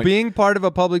our So point. being part of a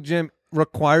public gym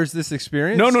requires this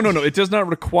experience? No. It does not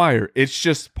require. It's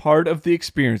just part of the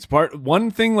experience. One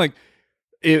thing, like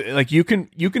you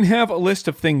can have a list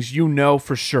of things you know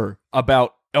for sure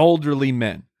about elderly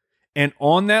men, and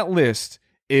on that list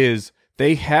is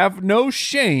they have no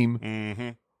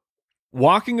shame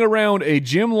walking around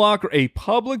a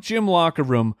public gym locker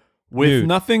room with Nude.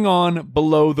 nothing on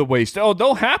below the waist. Oh,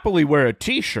 they'll happily wear a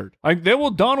T-shirt. They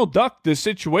will Donald Duck this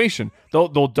situation. They'll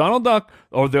Donald Duck,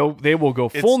 or they will go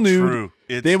full It's nude. true.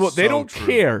 It's They so don't true.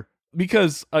 care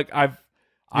because I've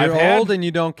You're had old and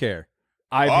you don't care.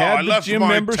 I've Oh, I had the left gym my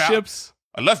memberships.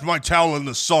 I left my towel in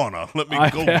the sauna. Let me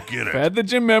go get I've it. had the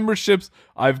gym memberships.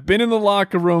 I've been in the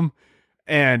locker room,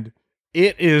 and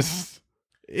it is.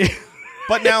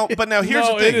 But now, here's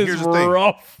the thing. It is Here's the thing.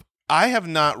 rough. I have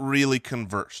not really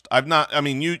conversed. I've not. I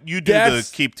mean, you do That's-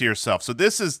 the keep to yourself. So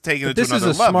this is taking it to This is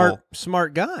another a level.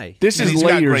 smart guy. This And is he's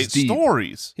got layers great deep.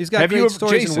 stories. He's got Have you great ever-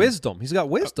 stories Jason? and wisdom. He's got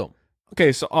wisdom.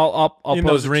 Okay, so I'll In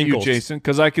pose those it to wrinkles. you, Jason,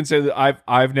 because I can say that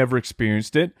I've never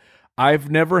experienced it.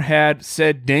 I've never had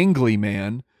said dangly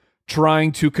man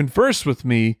trying to converse with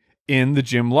me in the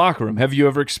gym locker room. Have you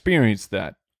ever experienced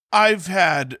that? I've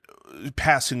had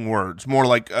passing words, more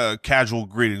like casual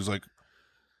greetings, like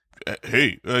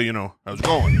 "Hey, how's it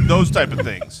going?" Those type of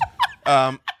things.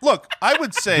 Look, I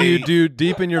would say. Do you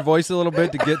deepen your voice a little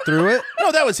bit to get through it?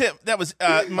 No, that was him. That was.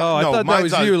 I thought that mine's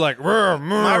was on- you. Like,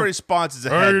 My response is a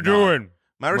head nod.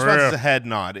 My response is a head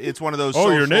nod. It's one of those. Oh,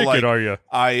 you're social, naked, like, are you?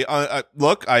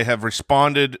 I have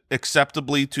responded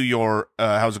acceptably to your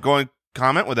 "how's it going"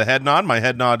 comment with a head nod. My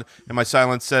head nod and my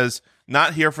silence says,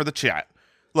 "Not here for the chat."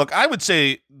 Look, I would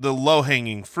say the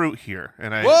low-hanging fruit here,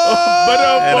 and I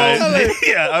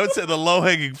would say the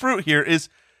low-hanging fruit here is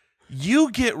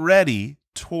you get ready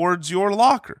towards your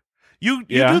locker. You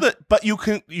do that, but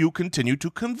you continue to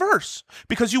converse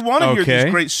because you want to hear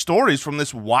these great stories from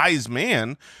this wise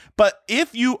man. But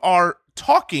if you are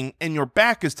talking and your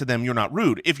back is to them, you're not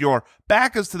rude. If your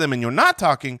back is to them and you're not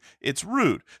talking, it's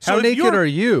rude. So How if naked are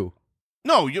you?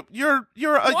 No, you're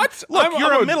a What? Look,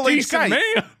 you're I'm a middle-aged guy.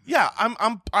 decent man. Yeah,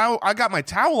 I got my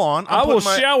towel on. I will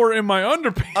shower in my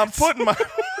underpants.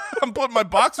 I'm putting my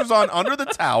boxers on under the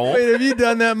towel. Wait, have you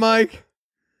done that, Mike?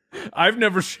 I've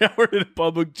never showered in a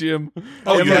public gym.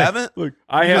 Oh, you haven't? Look,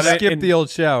 I You have skip the old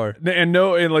shower.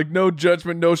 no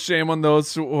judgment, no shame on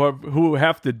those who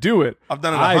have to do it. I've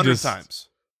done it 100 times.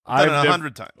 I've done it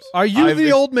 100 times. Are you I've the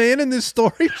ex- old man in this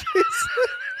story, Jason?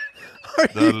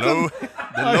 The low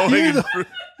hanging fruit.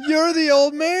 You're the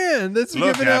old man that's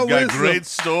Look, giving out I've got wisdom. great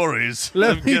stories.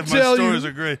 Let me My tell you. stories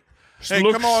are great. Hey,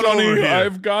 Look, come on Sonny, over here.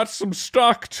 I've got some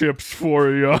stock tips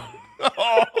for you.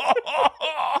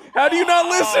 How do you not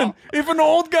listen? If an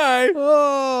old guy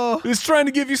Oh, is trying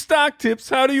to give you stock tips,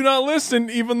 how do you not listen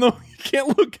even though you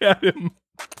can't look at him?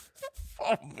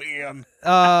 Oh, man.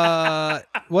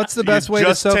 what's the best way to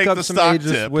just soak take up the some stock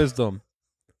ageless tip. wisdom?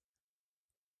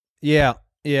 Yeah.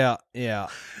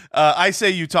 I say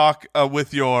you talk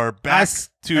with your back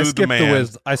to the man.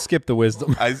 I skip the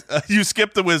wisdom. You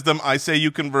skip the wisdom. I say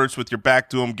you converse with your back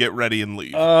to him, get ready, and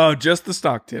leave. Oh, just the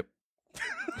stock tip.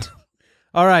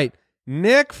 All right.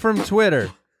 Nick from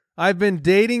Twitter. I've been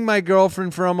dating my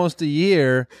girlfriend for almost a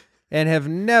year and have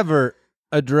never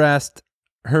addressed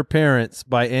her parents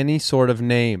by any sort of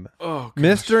name. Oh, gosh.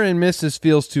 Mr. and Mrs.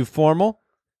 feels too formal.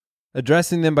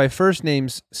 Addressing them by first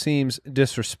names seems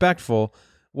disrespectful.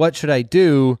 What should I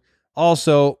do?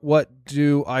 Also, what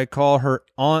do I call her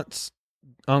aunts,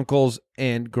 uncles,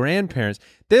 and grandparents?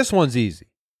 This one's easy.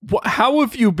 How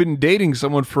have you been dating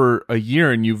someone for a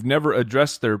year and you've never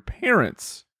addressed their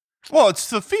parents? Well, it's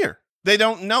the fear. They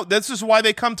don't know. This is why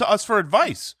they come to us for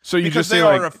advice. So you Because just say, they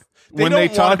like, are when they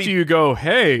talk to you, go,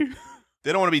 hey.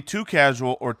 They don't want to be too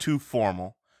casual or too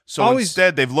formal. So Always-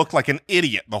 instead, they've looked like an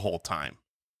idiot the whole time.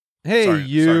 Hey, Sorry,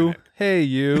 you. Nick. Hey,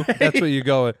 you. That's what you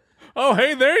go with. Oh,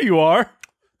 hey, there you are.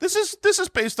 This is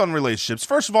based on relationships.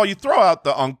 First of all, you throw out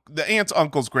the aunts,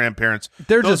 uncles, grandparents.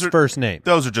 They're Those just are- first name.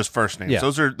 Those are just first names.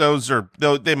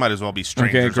 Yeah. They might as well be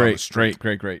strangers. Okay, on the great, street.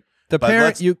 great. The But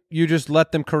parent, let's- you just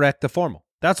let them correct the formal.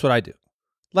 That's what I do.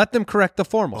 Let them correct the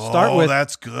formal. Start with,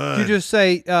 that's good. you just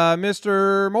say,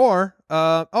 Mr. Moore.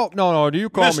 No, do you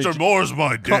call me? Mr. Moore's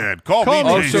my dad. Call call me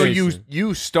me Oh, Jason. so Jason.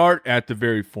 you start at the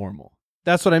very formal.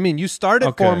 That's what I mean. You start at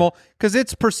Okay. formal because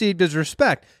it's perceived as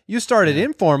respect. You start at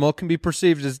informal can be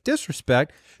perceived as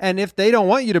disrespect. And if they don't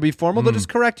want you to be formal, they'll just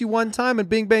correct you one time and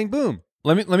bing, bang, boom.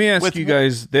 Let me ask With you wh-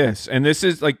 guys this, and this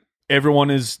is like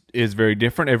everyone is very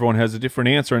different. Everyone has a different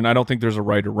answer, and I don't think there's a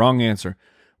right or wrong answer.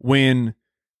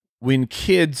 When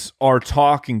kids are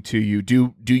talking to you,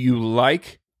 do you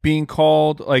like being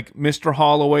called like Mr.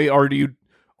 Holloway, or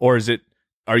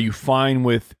are you fine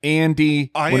with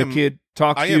Andy when a kid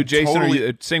talks I to you? am Jason,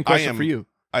 totally- same question for you.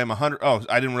 I am 100. Oh,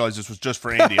 I didn't realize this was just for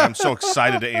Andy. I'm so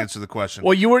excited to answer the question.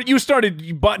 Well, you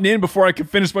started butting in before I could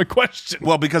finish my question.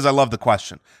 Well, because I love the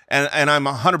question, and I'm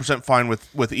 100% fine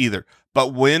with either.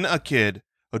 But when a kid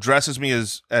addresses me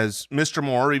as Mr.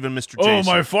 Moore or even Mr. Jason, Oh,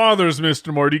 my father's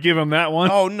Mr. Moore. Do you give him that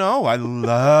one? oh no, I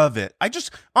love it. I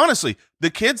just honestly, the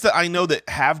kids that I know that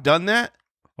have done that,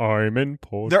 I'm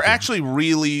important. they're actually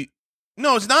really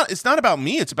no. It's not about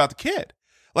me. It's about the kid.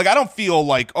 Like I don't feel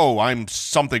like I'm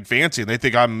something fancy and they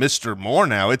think I'm Mr. Moore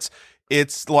now.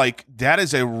 It's like that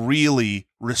is a really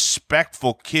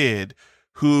respectful kid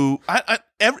who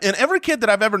and every kid that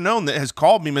I've ever known that has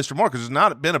called me Mr. Moore, because there's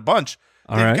not been a bunch.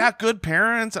 All They've right. got good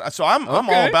parents, so I'm all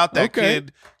Okay, about that okay.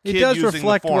 kid. It kid does using the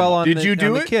reflect formal. well on Did the, you do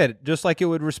on the it? kid, just like it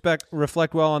would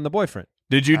reflect well on the boyfriend.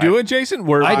 Did you do it, Jason?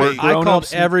 Were I called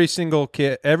grown-ups- every single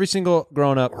kid, every single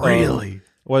grown up. Really?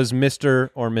 Was Mr.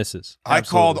 or Mrs. I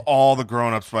called Absolutely. all the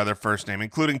grown-ups by their first name,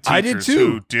 including teachers I did too.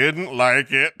 who didn't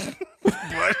like it.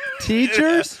 But-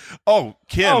 Teachers? Oh,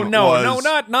 Kim. Oh no, was,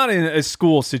 not in a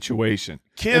school situation.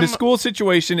 Kim- In a school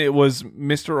situation, it was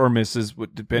Mr. or Mrs.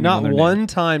 Depending on Not their one name.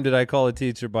 time did I call a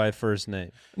teacher by first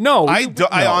name. No, I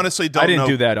honestly don't I didn't know.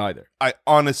 do that either. I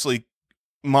honestly,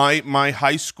 my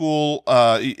high school,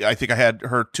 I think I had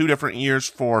her 2 different years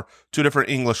for 2 different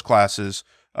English classes.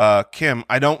 Kim,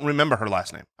 I don't remember her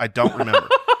last name. I don't remember.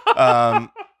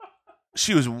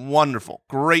 She was wonderful,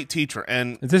 great teacher,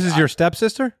 and This is your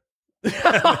stepsister?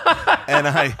 and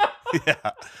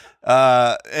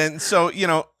and so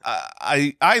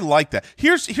I like that.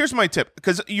 Here's my tip,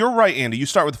 because you're right, Andy. You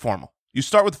start with formal. You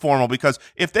start with formal because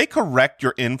if they correct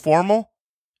your informal,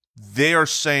 they are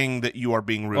saying that you are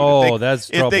being rude. Oh, if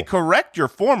they trouble. correct your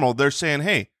formal, they're saying,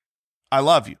 "Hey, I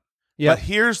love you." Yeah. But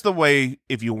here's the way: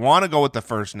 if you want to go with the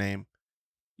first name,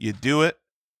 you do it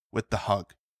with the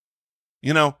hug.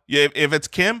 If it's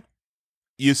Kim,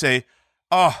 you say,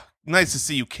 "Oh, nice to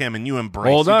see you, Kim," and you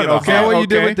embrace. Hold You on, give a okay. Is that hug. what you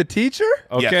did Okay. with the teacher?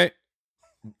 Okay.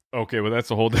 Okay, well that's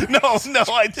a whole different.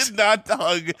 No, I did not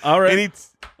hug. All right. any-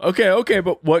 Okay,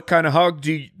 but what kind of hug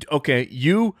do you? Okay,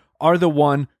 you are the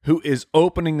one who is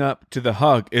opening up to the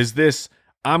hug. Is this?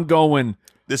 I'm going.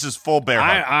 This is full bear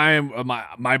hug. I am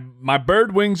my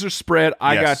bird wings are spread.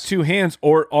 I Yes. got 2 hands.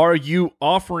 Or are you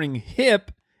offering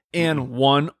hip and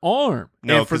one arm.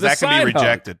 No, because that can be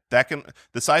rejected.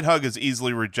 The side hug is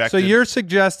easily rejected. So you're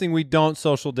suggesting we don't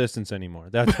social distance anymore?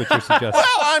 That's what you're suggesting. Well,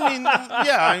 I mean,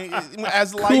 yeah.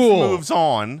 As life moves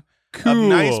on, a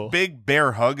nice big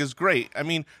bear hug is great. I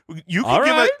mean, you can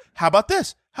give it. How about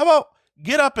this? How about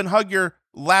get up and hug your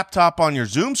laptop on your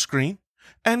Zoom screen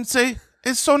and say,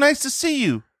 "It's so nice to see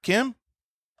you, Kim."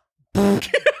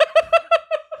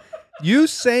 You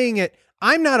saying it.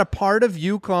 I'm not a part of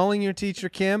you calling your teacher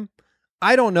Kim.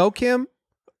 I don't know Kim,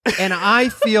 and I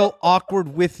feel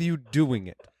awkward with you doing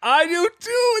it. I do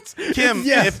too. It's Kim.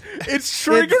 It's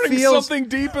triggering something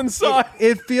deep inside.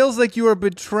 It feels like you are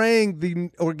betraying the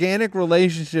organic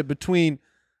relationship between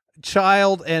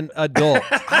child and adult.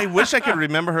 I wish I could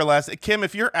remember her last. Kim,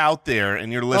 if you're out there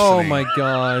and you're listening, oh my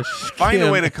gosh, find Kim.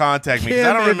 a way to contact me because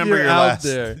I don't remember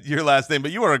your last name.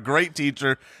 But you are a great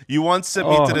teacher. You once sent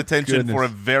me to detention for a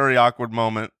very awkward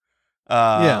moment.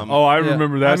 I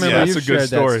remember that. That's a good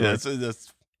story.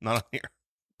 That's not on here.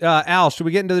 Al, should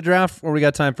we get into the draft, or we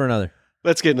got time for another?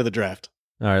 Let's get into the draft.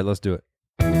 All right, let's do it.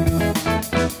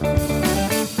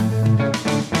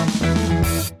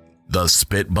 The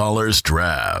Spitballers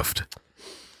Draft.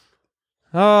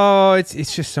 Oh, it's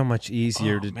just so much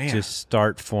easier to just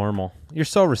start formal. You're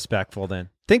so respectful then.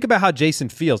 Think about how Jason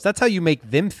feels. That's how you make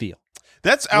them feel.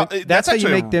 That's how you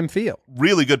make them feel.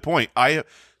 Really good point. For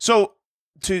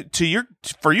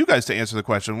you guys to answer the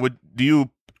question, do you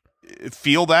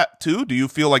feel that too? Do you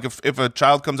feel like if a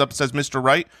child comes up and says Mr.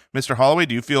 Wright, Mr. Holloway,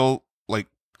 do you feel like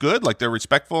good, like they're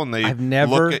respectful and they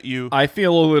look at you? I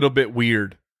feel a little bit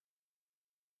weird.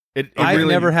 I've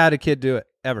never had a kid do it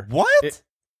ever. What?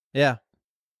 Yeah.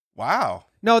 Wow.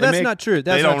 No, that's not true.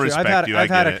 That's not true. I've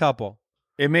had a couple.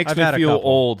 It makes me feel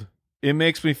old. It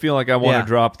makes me feel like I want to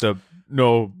drop the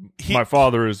my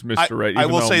father is Mr. Right.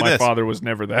 Even though my father was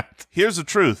never that. Here's the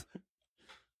truth.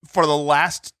 For the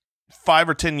last 5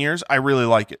 or 10 years, I really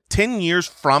like it. 10 years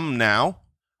from now,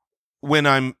 when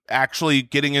I'm actually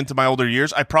getting into my older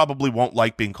years, I probably won't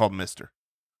like being called Mr.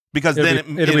 Because it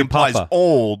implies Papa.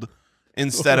 Old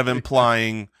instead of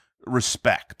implying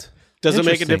respect. Does it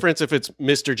make a difference if it's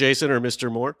Mr. Jason or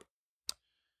Mr. Moore?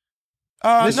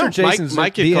 Mr. Jason's my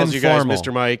kid calls you guys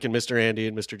Mr. Mike and Mr. Andy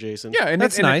and Mr. Jason. Yeah, and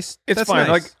that's nice. It's fine.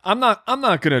 Nice. Like I'm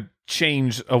not gonna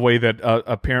change a way that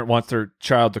a parent wants their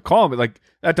child to call me. Like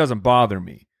that doesn't bother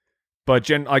me.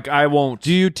 But I won't.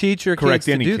 Do you teach your kids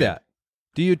to do kid. that?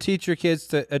 Do you teach your kids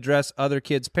to address other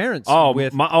kids' parents?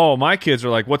 My kids are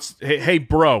like, hey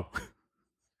bro.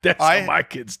 That's how my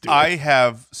kids do it. I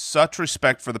have such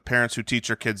respect for the parents who teach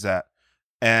their kids that.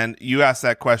 And you asked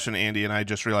that question, Andy, and I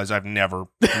just realized I've never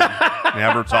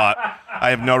taught. I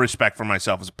have no respect for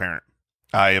myself as a parent.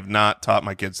 I have not taught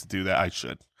my kids to do that. I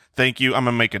should. Thank you. I'm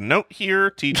going to make a note here.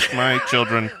 Teach my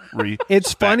children respect.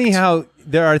 It's funny how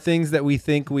there are things that we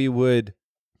think we would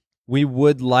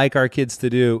like our kids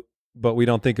to do, but we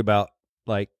don't think about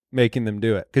like making them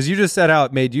do it. Because you just said how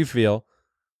it made you feel.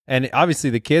 And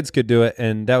obviously the kids could do it,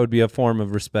 and that would be a form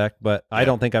of respect, but I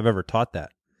don't think I've ever taught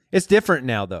that. It's different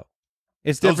now, though.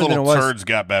 It's different than it was. Those little turds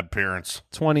got bad parents.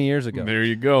 20 years ago. There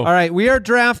you go. All right, we are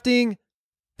drafting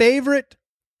favorite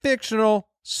fictional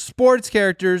sports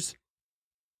characters.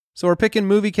 So we're picking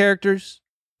movie characters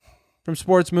from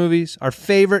sports movies, our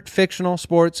favorite fictional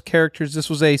sports characters. This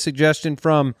was a suggestion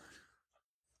from,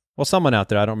 someone out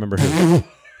there. I don't remember who.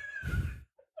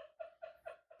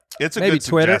 It's maybe good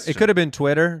Twitter. suggestion. It could have been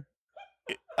Twitter.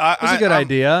 It's a good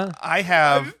idea.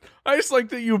 I just like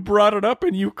that you brought it up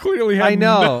and you clearly had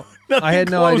nothing I had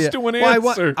no idea. To an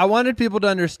answer. I wanted people to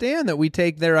understand that we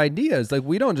take their ideas. Like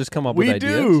we don't just come up with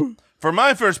ideas. We do. For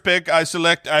my first pick, I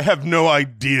have no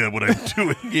idea what I'm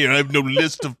doing here. I have no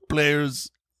list of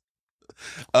players.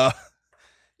 So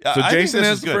Jason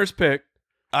has the first pick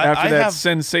after that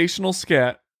sensational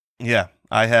scat. Yeah,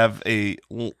 I have a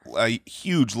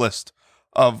huge list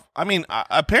of. I mean,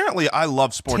 apparently, I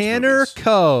love sports. Tanner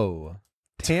Coe.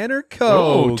 Tanner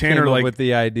Coe. Tanner came up with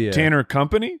the idea. Tanner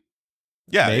Company.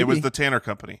 Yeah, Maybe. It was the Tanner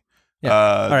Company. Yeah.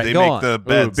 All right, they go make on. the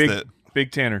beds.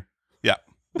 Big Tanner. Yeah,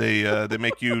 they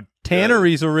make you.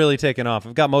 Tanneries are really taking off.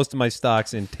 I've got most of my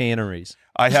stocks in tanneries.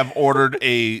 I have ordered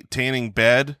a tanning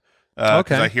bed because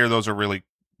Okay. I hear those are really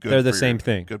good. They're the same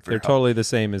thing. Good for They're your health. totally the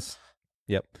same as.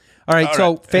 Yep. All right.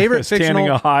 So favorite fictional tanning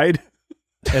a hide.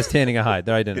 as tanning a hide.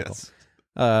 They're identical.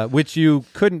 Yes. Which you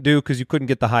couldn't do because you couldn't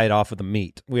get the hide off of the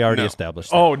meat. We already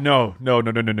established that. Oh no.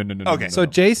 Okay. So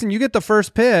Jason, you get the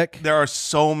first pick. There are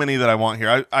so many that I want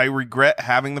here. I regret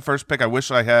having the first pick. I wish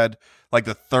I had like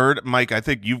the third. Mike, I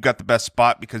think you've got the best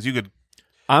spot because you could.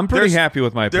 I'm pretty happy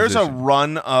with my There's position. a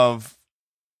run of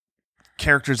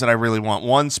characters that I really want.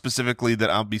 One specifically that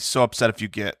I'll be so upset if you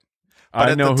get.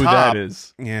 I know who that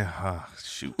is. Yeah,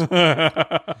 shoot.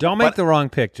 Don't make the wrong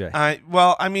pick, Jay.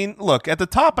 Well, I mean, look, at the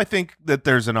top, I think that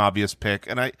there's an obvious pick,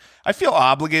 and I feel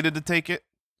obligated to take it.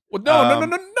 Well,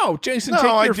 no, Jason, no,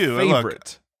 take I your do.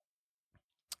 favorite.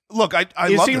 Look, I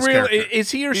love this character.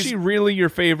 Is he or she really your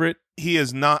favorite? He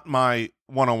is not my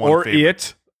 101 or favorite.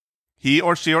 it? He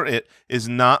or she or it is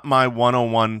not my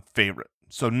 101 favorite.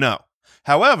 So no.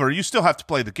 However, you still have to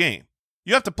play the game.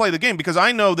 You have to play the game because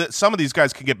I know that some of these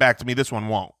guys can get back to me. This one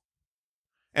won't.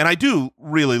 And I do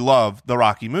really love the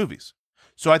Rocky movies.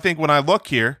 So I think when I look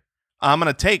here, I'm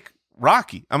going to take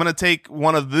Rocky. I'm going to take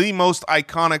one of the most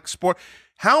iconic sport.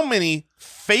 How many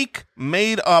fake,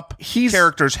 made-up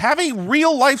characters have a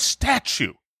real-life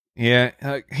statue?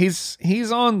 Yeah,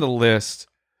 he's on the list.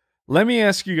 Let me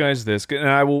ask you guys this, and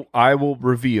I will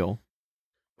reveal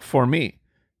for me,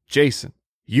 Jason.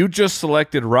 You just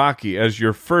selected Rocky as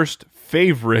your first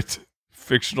favorite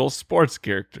fictional sports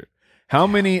character. How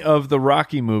many of the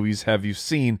Rocky movies have you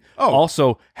seen? Oh.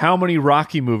 Also, how many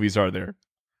Rocky movies are there?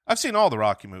 I've seen all the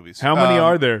Rocky movies. How many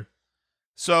are there?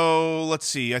 So let's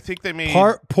see. I think they made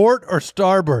Port or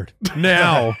starboard?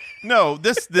 Now. No,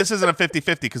 this isn't a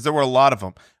 50-50 because there were a lot of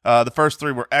them. The first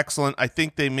three were excellent. I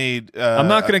think they made. I'm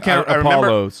not going to count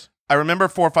Apollos. I remember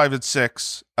 4, 5, and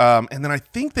 6, and then I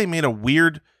think they made a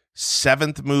weird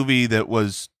 7th movie that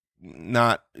was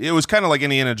not. It was kind of like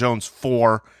Indiana Jones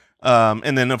 4,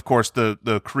 and then of course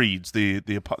the Creeds, the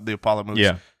Apollo movies.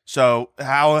 Yeah. So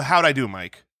how'd I do,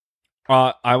 Mike?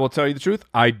 I will tell you the truth.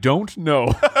 I don't know.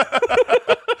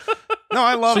 No,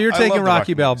 I love. So you're taking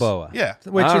Rocky movies. Balboa, Yeah,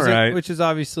 which is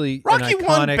obviously Rocky an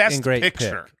won iconic Best and great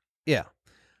Picture. pick.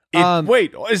 Yeah.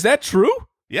 Wait, is that true?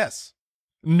 Yes.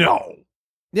 No.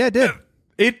 Yeah, it did.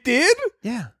 It did?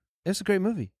 Yeah, it was a great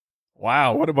movie.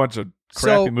 Wow, what a bunch of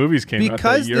crappy movies came out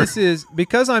that year.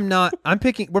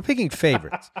 We're picking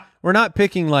favorites. We're not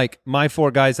picking like my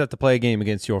 4 guys have to play a game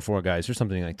against your 4 guys or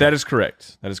something like that. That is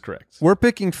correct. We're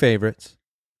picking favorites.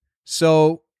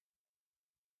 So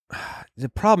the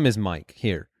problem is Mike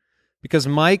here, because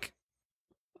Mike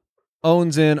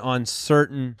owns in on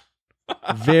certain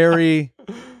very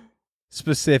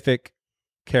specific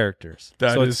characters.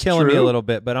 So it's killing me a little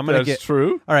bit, but I'm going to get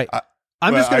true. All right.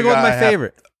 I'm just going to go with my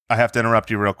favorite. I have to interrupt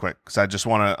you real quick because I just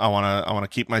want to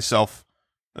keep myself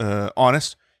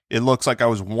honest. It looks like I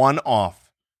was 1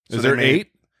 off. So is there 8?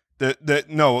 The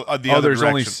other there's direction.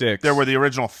 only 6. There were the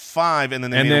original 5, and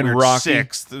then they made a weird Rocky.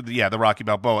 6th. Yeah, the Rocky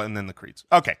Balboa, and then the Creeds.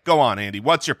 Okay, go on, Andy.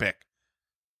 What's your pick?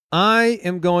 I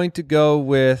am going to go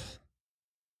with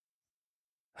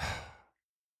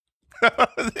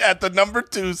at the number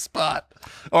 2 spot.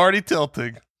 Already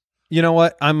tilting. You know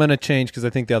what? I'm going to change because I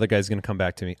think the other guy's going to come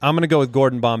back to me. I'm going to go with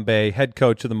Gordon Bombay, head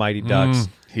coach of the Mighty Ducks.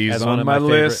 He's as on one of my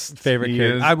list. favorite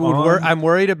characters. character. I'm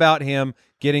worried about him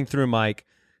getting through Mike,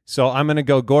 so I'm going to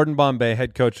go Gordon Bombay,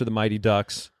 head coach of the Mighty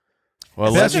Ducks.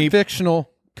 Well, Best fictional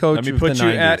coach. Let me of put the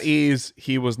you 90s. at ease.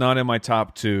 He was not in my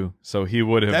top 2, so he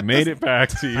would have made it back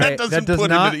to you. That doesn't does put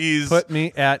him not at ease. put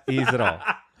me at ease at all.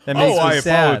 That makes me I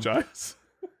sad. apologize.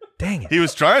 Dang it. He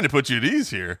was trying to put you at ease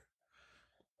here.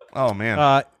 Oh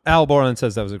man. Al Borland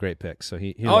says that was a great pick. So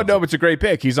he Oh no, it's a great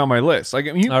pick. He's on my list. Like,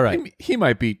 I mean, all right. he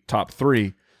might be top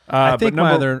 3. I think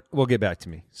my other will get back to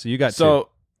me. So you got 2.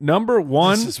 Number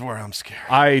 1. This is where I'm scared.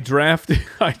 I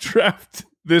draft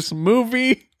this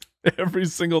movie every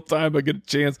single time I get a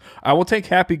chance. I will take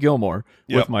Happy Gilmore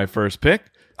with my first pick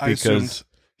because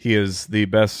he is the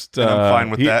best. And I'm fine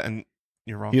with that, and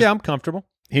you're wrong. Yeah, I'm comfortable.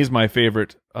 He's my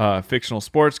favorite fictional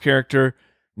sports character.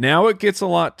 Now it gets a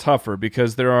lot tougher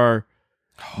because there are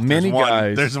many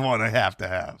guys. There's one I have to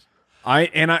have.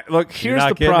 Look, here's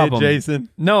the problem, Jason.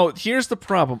 No, here's the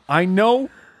problem. I know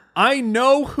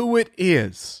who it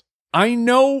is. I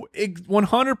know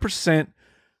 100%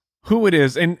 who it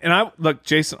is. And I look,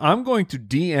 Jason, I'm going to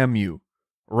DM you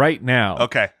right now.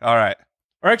 Okay, all right.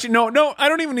 Or actually, no, I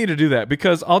don't even need to do that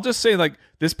because I'll just say like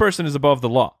this person is above the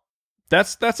law.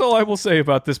 That's all I will say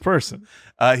about this person.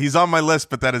 He's on my list,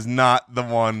 but that is not the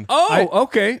one. Oh,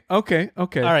 okay. All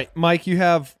right, Mike, you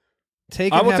have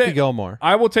taken Happy Gilmore.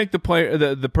 I will take the player,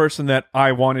 the person that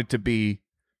I wanted to be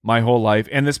my whole life,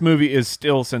 and this movie is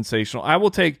still sensational. I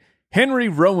will take Henry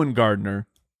Rowan Gardner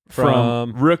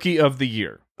from Rookie of the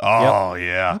Year. Oh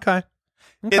yeah. Okay.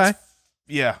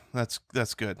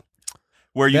 That's good.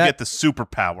 Where you get the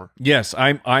superpower. Yes,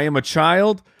 I am a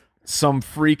child. Some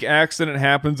freak accident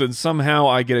happens, and somehow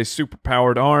I get a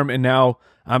superpowered arm, and now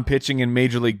I'm pitching in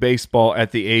Major League Baseball at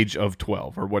the age of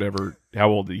 12 or whatever, how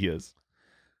old he is.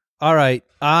 All right,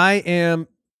 I am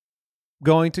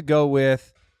going to go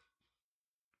with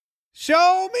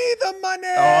Show Me the Money.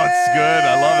 Oh, it's good.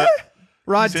 I love it.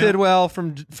 Rod Tidwell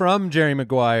from Jerry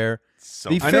Maguire.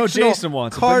 The I know fictional Jason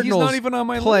wants it, but he's Cardinals not even on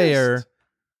my player list.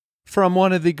 from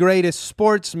one of the greatest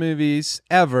sports movies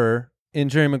ever in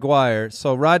Jerry Maguire.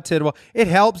 So Rod Tidwell. It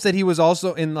helps that he was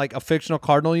also in like a fictional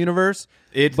Cardinal universe.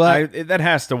 That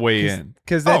has to weigh in.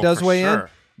 Because that does for weigh sure. in.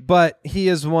 But he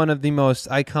is one of the most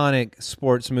iconic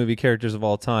sports movie characters of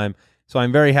all time. So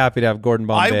I'm very happy to have Gordon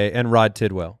Bombay and Rod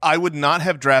Tidwell. I would not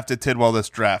have drafted Tidwell this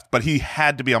draft, but he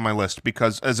had to be on my list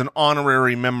because as an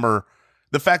honorary member,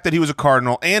 the fact that he was a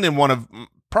Cardinal and in one of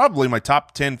probably my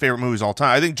top 10 favorite movies of all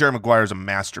time, I think Jerry Maguire is a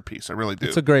masterpiece. I really do.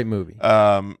 It's a great movie.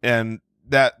 And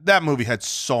that movie had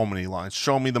so many lines.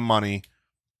 Show me the money.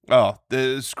 Oh,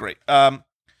 this is great.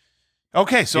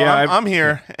 Okay, so Yeah, I'm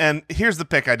here, and here's the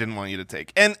pick I didn't want you to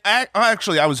take. And I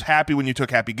was happy when you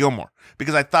took Happy Gilmore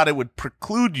because I thought it would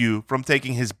preclude you from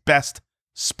taking his best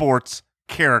sports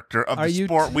character of the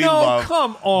sport we love.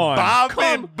 Come on.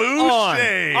 Bobby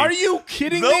Boucher. Are you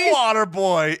kidding the me?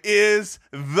 Waterboy is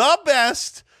the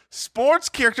best sports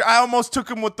character. I almost took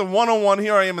him with the 101.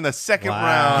 Here I am in the second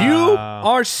round. You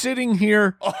are sitting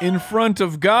here in front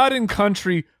of God and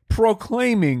country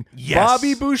proclaiming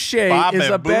Bobby Boucher is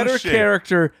a better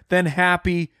character than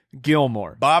Happy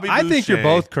Gilmore. Bobby Boucher. I think you're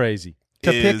both crazy.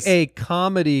 To pick a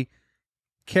comedy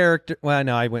character. Well,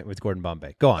 no, I went with Gordon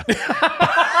Bombay. Go on.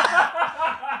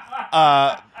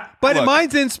 But look,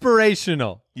 mine's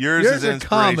inspirational. Yours is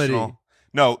inspirational. Comedy.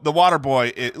 No, the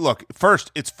Waterboy. Look,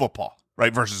 first it's football,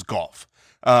 right, versus golf.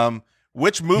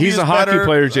 Which movie? He's is a hockey better?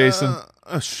 player, Jason.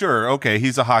 Sure, okay,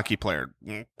 he's a hockey player.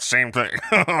 Same thing.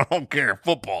 I don't care.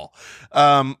 Football.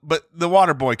 But the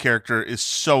Waterboy character is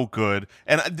so good,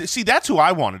 and see, that's who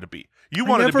I wanted to be. You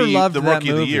wanted to be the Rookie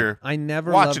of the Year. I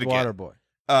never Watch loved it again. Waterboy.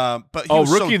 But he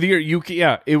was Rookie of the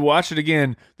Year. Watch it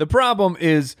again. The problem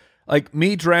is, like,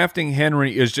 me drafting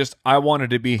Henry is just I wanted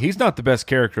to be. He's not the best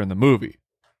character in the movie.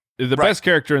 The best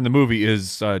character in the movie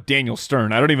is Daniel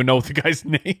Stern. I don't even know the guy's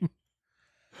name.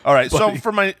 All right, so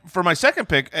for my second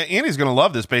pick, Andy's going to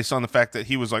love this based on the fact that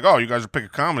he was like, "Oh, you guys are picking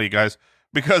comedy, guys,"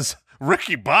 because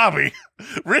Ricky Bobby,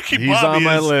 He's on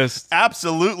my list.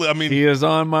 Absolutely, I mean, he is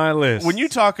on my list. When you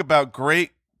talk about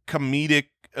great comedic,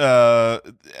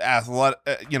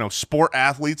 sport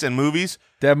athletes and movies,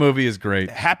 that movie is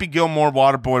great. Happy Gilmore,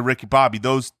 Waterboy, Ricky Bobby,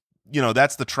 those,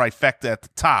 that's the trifecta at the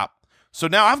top. So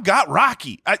now I've got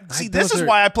Rocky. This is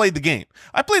why I played the game.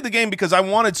 I played the game because I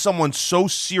wanted someone so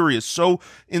serious, so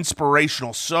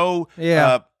inspirational, so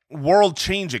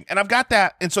world-changing. And I've got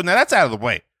that. And so now that's out of the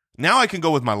way. Now I can go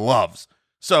with my loves.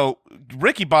 So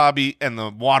Ricky Bobby and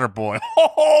the Waterboy.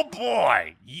 Oh,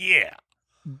 boy. Yeah.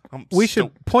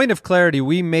 Point of clarity,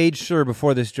 we made sure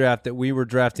before this draft that we were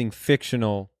drafting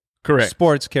fictional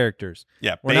sports characters.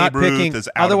 Yeah, we're Babe not Ruth picking. is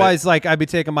out otherwise, of it. like I'd be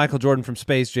taking Michael Jordan from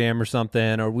Space Jam or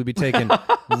something, or we'd be taking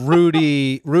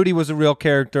Rudy. Rudy was a real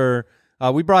character.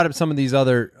 We brought up some of these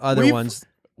other ones.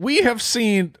 We have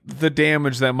seen the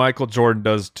damage that Michael Jordan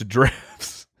does to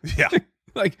drafts. Yeah,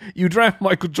 like you draft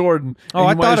Michael Jordan. Oh,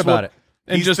 I thought about it.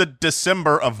 And he's the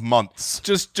December of months.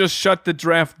 Just shut the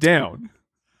draft down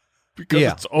because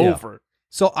it's over. Yeah.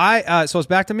 So so it's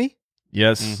back to me.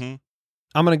 Yes. Mm-hmm.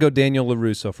 I'm going to go Daniel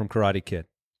LaRusso from Karate Kid.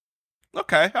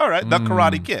 Okay, all right. The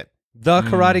Karate Kid. The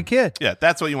Karate Kid. Yeah,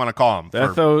 that's what you want to call him.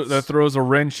 That throws a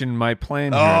wrench in my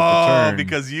plan here at the turn.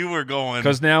 Because you were going...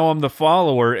 Because now I'm the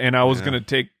follower, and I was going to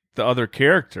take the other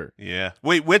character. Yeah.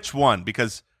 Wait, which one?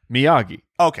 Because... Miyagi.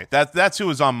 Okay, that's who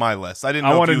was on my list. I didn't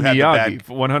know if you had Miyagi.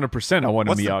 the 100% I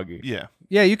wanted Miyagi.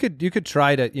 Yeah, you could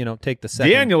try to take the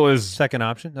second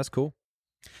option. That's cool.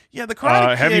 Yeah, the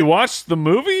Karate Kid. Have you watched the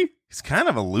movie? He's kind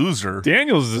of a loser.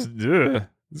 Daniel's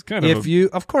is kind of.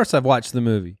 Of course, I've watched the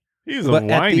movie. He's a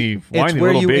whiny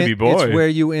little baby boy. It's where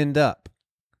you end up,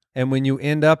 and when you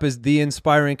end up as the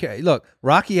inspiring character. Look,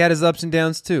 Rocky had his ups and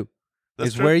downs too.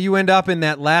 It's where you end up in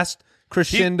that last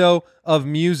crescendo of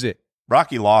music.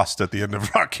 Rocky lost at the end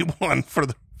of Rocky 1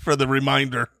 for the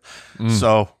reminder.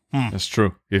 So that's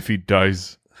true. If he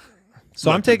dies. So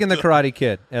I'm taking the Karate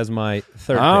Kid as my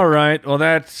third All pick. right. Well,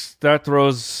 that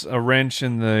throws a wrench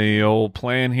in the old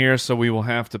plan here, so we will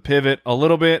have to pivot a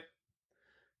little bit.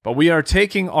 But we are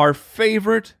taking our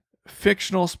favorite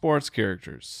fictional sports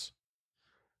characters.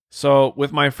 So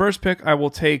with my first pick, I will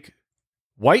take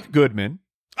White Goodman.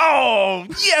 Oh,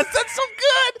 yes, that's so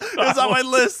good. It's on my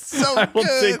list. So I will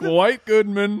take White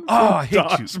Goodman from I hate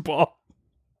Dodgeball.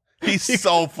 He's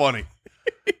so funny.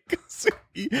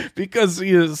 Because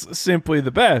he is simply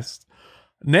the best.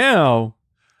 Now,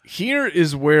 here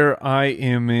is where I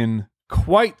am in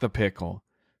quite the pickle,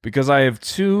 because I have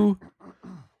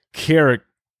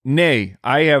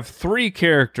I have three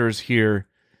characters here.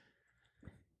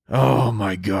 Oh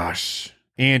my gosh.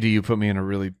 Andy, you put me in a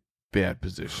really bad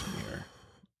position here.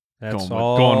 That's going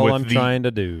all I'm trying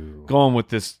to do. Going with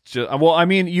this. Well, I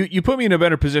mean, you put me in a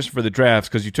better position for the drafts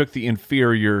because you took the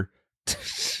inferior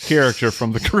character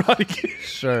from the Karate Kid.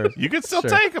 Sure. You can still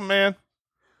take him, man.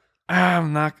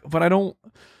 I'm not, but I don't.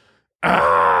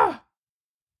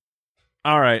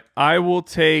 All right, I will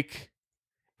take.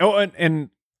 Oh, and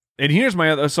here's my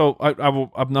other. So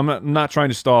I'm not trying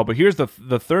to stall, but here's the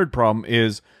third problem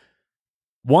is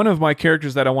one of my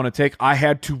characters that I want to take. I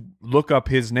had to look up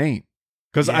his name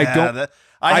because I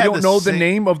don't know the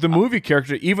name of the movie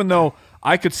character, even though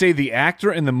I could say the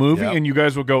actor in the movie, and you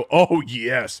guys will go, "Oh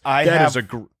yes, that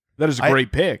is a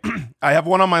great pick." I have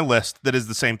one on my list that is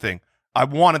the same thing. I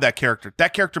wanted that character.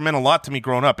 That character meant a lot to me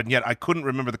growing up, and yet I couldn't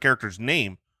remember the character's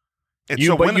name. And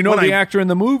you know the actor in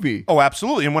the movie. Oh,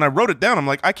 absolutely. And when I wrote it down, I'm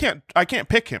like, I can't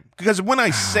pick him because when I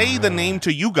say the name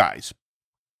to you guys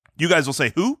will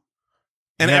say who,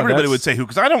 and everybody would say who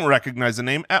because I don't recognize the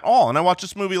name at all. And I watched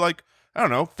this movie like I don't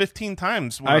know 15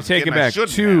 times. When I take it back.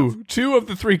 Two of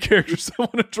the three characters I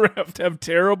want to draft have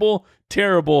terrible.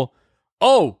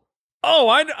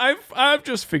 I've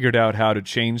just figured out how to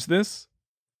change this.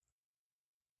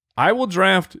 I will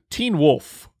draft Teen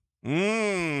Wolf.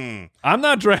 I'm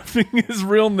not drafting his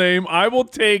real name. I will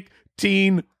take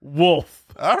Teen Wolf.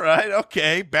 All right,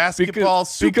 okay. Basketball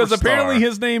superstar. Because apparently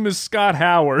his name is Scott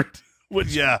Howard,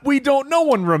 which no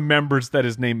one remembers that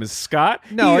his name is Scott.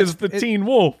 No, he is the Teen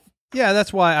Wolf. Yeah,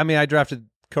 that's why. I mean, I drafted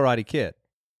Karate Kid.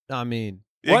 I mean,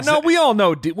 well, no, we all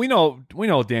know. We know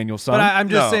Daniel's son. But I'm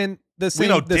just saying. We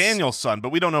know Daniel's son, but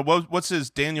we don't know what's his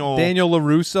Daniel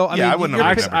LaRusso. I wouldn't know.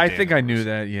 I think I knew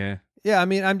that. Yeah. Yeah, I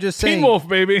mean, I'm just saying. Teen Wolf,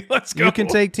 baby. Let's go. You can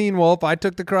take Teen Wolf. I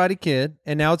took the Karate Kid,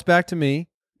 and now it's back to me.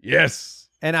 Yes.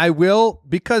 And I will,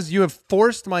 because you have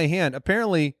forced my hand.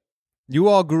 Apparently, you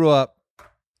all grew up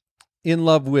in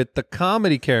love with the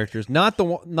comedy characters, not the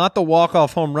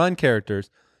walk-off home run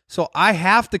characters. So I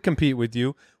have to compete with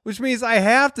you, which means I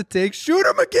have to take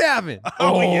Shooter McGavin.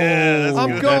 Oh yeah,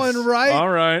 I'm going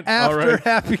right after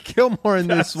Happy Gilmore in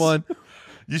this one.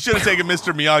 You should have taken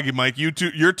Mr. Miyagi, Mike. Your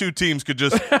two teams could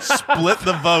just split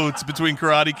the votes between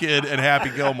Karate Kid and Happy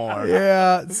Gilmore.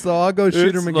 Yeah, so I'll go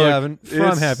Shooter McGavin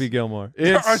from Happy Gilmore.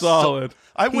 It's solid.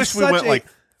 I wish we went like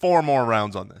 4 more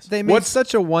rounds on this. They made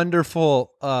such a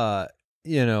wonderful, let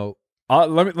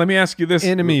me ask you this: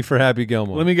 enemy for Happy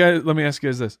Gilmore. Let me ask you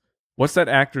guys this: what's that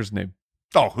actor's name?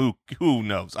 Oh, who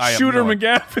knows? Shooter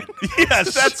McGavin.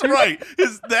 Yes, that's right.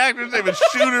 The actor's name is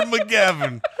Shooter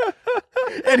McGavin.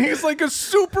 And he's like a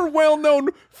super well-known,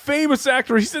 famous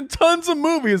actor. He's in tons of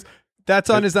movies. That's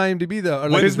on his IMDb, though.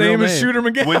 Like his name is Shooter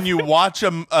McGavin. When you watch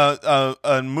a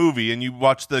movie and you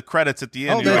watch the credits at the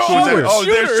end, there's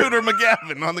Shooter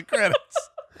McGavin on the credits.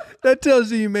 That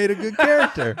tells you made a good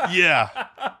character. Yeah.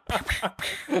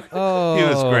 Oh. He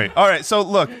was great. All right, so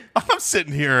look, I'm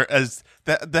sitting here as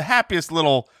the happiest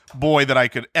little boy that I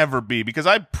could ever be because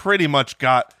I pretty much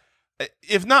got,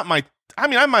 if not I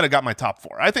might have got my top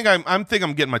 4. I think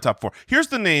I'm getting my top 4. Here's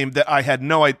the name that I had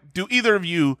no idea. Do either of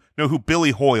you know who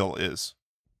Billy Hoyle is?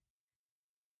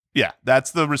 Yeah,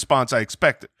 that's the response I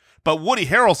expected. But Woody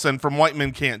Harrelson from White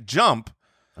Men Can't Jump,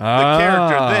 the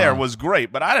character there was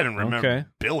great, but I didn't remember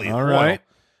Billy Hoyle.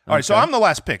 All right, so I'm the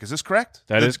last pick. Is this correct?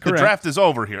 That is correct. The draft is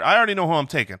over here. I already know who I'm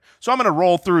taking. So I'm going to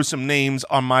roll through some names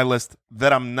on my list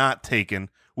that I'm not taking.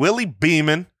 Willie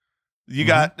Beeman. You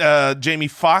got Jamie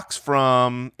Foxx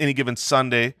from Any Given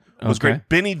Sunday. Was great.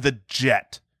 Benny the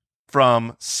Jet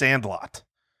from Sandlot.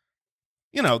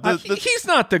 You know, he's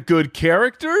not the good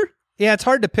character. Yeah, it's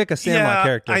hard to pick a Sandlot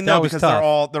character. I know because they're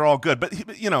all good, but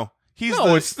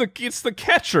it's the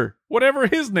catcher, whatever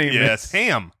his name is. Yes,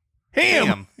 Ham.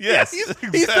 Yes, he's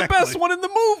the best one in the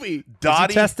movie.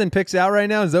 Dottie, is he testing picks out right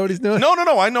now? Is that what he's doing? No.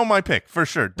 I know my pick for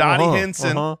sure. Dottie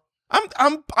Henson.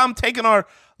 I'm taking our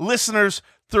listeners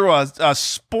through a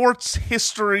sports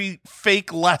history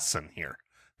fake lesson here.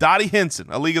 Dottie Henson,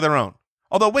 A League of Their Own.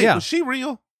 Although, wait, was she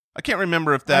real? I can't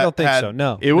remember if that. I don't think so.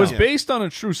 No, it was based on a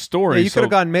true story. Yeah, you could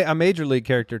have gotten a major league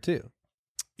character too.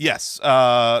 Yes. So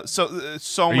Are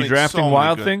many. You drafting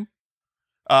Wild Thing?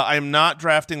 I am not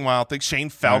drafting Wild Thing. Shane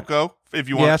Falco, if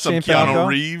you want some Keanu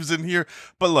Reeves in here.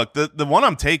 But look, the one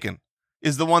I'm taking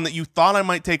is the one that you thought I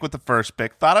might take with the first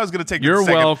pick. Thought I was going to take. You're with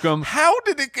the second. welcome. How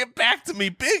did it get back to me?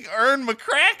 Big Ern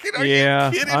McCracken. Are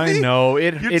you kidding me? I know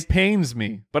it pains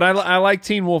me, but I like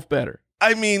Teen Wolf better.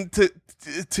 I mean,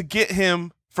 to get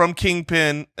him from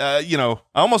Kingpin, I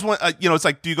almost went. It's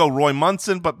like, do you go Roy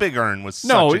Munson? But Big Ern was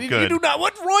such a good. You do not.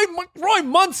 What Roy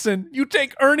Munson? You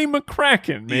take Ernie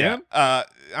McCracken, man. Yeah.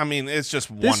 I mean, it's just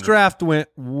wonderful. This draft went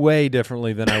way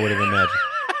differently than I would have imagined.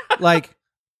 Like,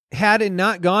 had it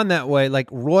not gone that way, like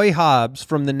Roy Hobbs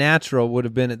from The Natural would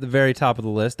have been at the very top of the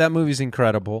list. That movie's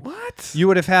incredible. What? You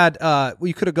would have had,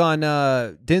 you could have gone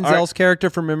Denzel's character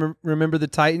from Remember the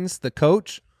Titans, the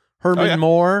coach, Herman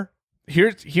Moore.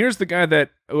 Here's the guy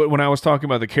that, when I was talking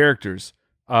about the characters,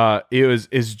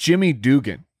 is Jimmy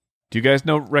Dugan. Do you guys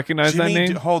recognize that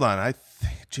name? Hold on.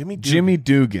 Jimmy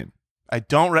Dugan. I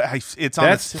don't. It's on.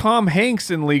 That's Tom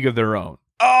Hanks in League of Their Own.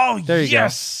 Oh, there you go.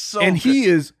 So and good. he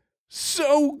is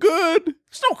so good.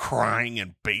 There's no crying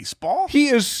in baseball. He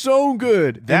is so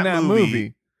good in that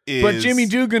movie. But Jimmy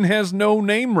Dugan has no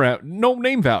name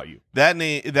value.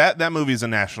 That movie is a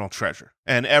national treasure,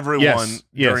 and everyone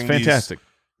during fantastic.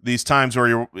 These times where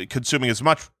you're consuming as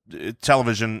much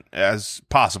television as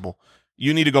possible,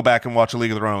 you need to go back and watch A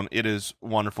League of Their Own. It is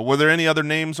wonderful. Were there any other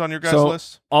names on your guys'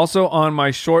 list? Also on my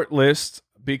short list,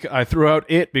 I threw out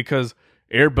it because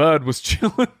Air Bud was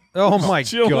chilling. Oh my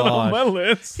god! On my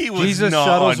list, he was Jesus not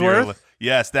Shuttlesworth? on your list.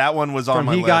 Yes, that one was on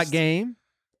my list. He Got Game,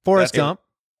 Forrest Gump.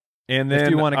 And then if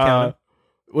you want to count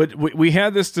we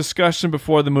had this discussion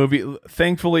before the movie.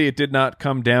 Thankfully, it did not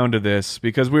come down to this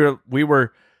because we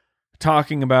were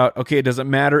talking about, okay, it doesn't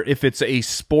matter if it's a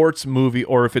sports movie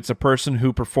or if it's a person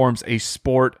who performs a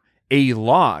sport a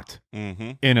lot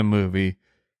in a movie.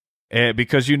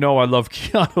 Because I love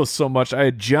Keanu so much, I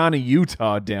had Johnny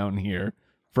Utah down here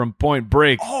from Point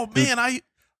Break. Oh man,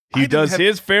 he does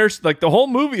his fair. Like the whole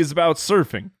movie is about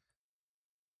surfing.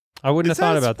 I wouldn't have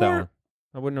thought about that one.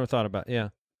 I wouldn't have thought about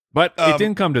but it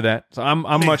didn't come to that. So I'm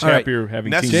much happier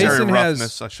having necessary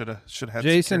roughness. Has, I should have.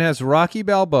 Jason has Rocky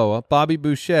Balboa, Bobby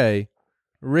Boucher,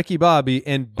 Ricky Bobby,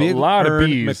 and Big Ern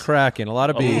McCracken. A lot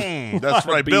of bees. That's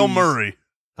right, Bill Murray.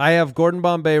 I have Gordon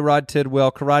Bombay, Rod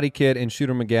Tidwell, Karate Kid, and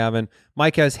Shooter McGavin.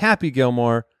 Mike has Happy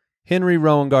Gilmore, Henry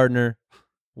Rowan Gardner,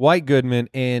 White Goodman,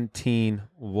 and Teen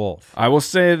Wolf. I will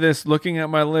say this, looking at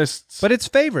my lists, but it's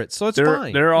favorites, so it's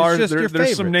fine.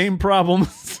 There's some name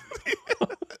problems.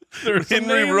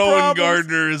 Henry Rowan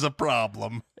Gardner is a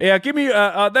problem. Yeah, give me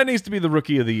that needs to be the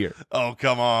Rookie of the Year. Oh,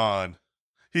 come on.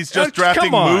 He's just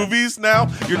drafting movies now?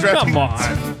 You're drafting. Come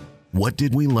on. What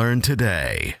did we learn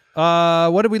today?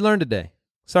 What did we learn today?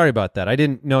 Sorry about that. I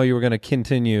didn't know you were going to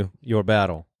continue your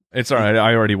battle. It's all right.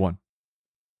 I already won.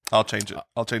 I'll change it.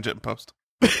 I'll change it in post.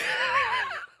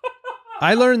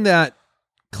 I learned that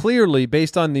clearly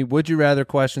based on the Would You Rather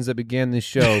questions that began this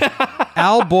show.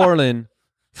 Al Borland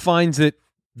finds it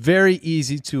very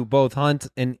easy to both hunt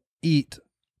and eat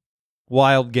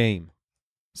wild game.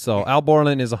 So Al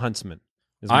Borland is a huntsman.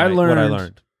 What I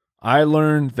learned. I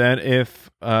learned that if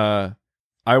I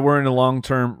were in a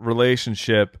long-term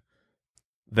relationship,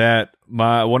 that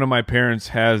one of my parents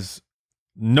has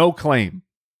no claim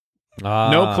in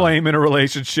a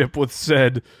relationship with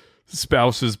said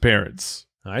spouse's parents.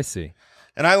 I see.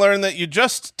 And I learned that you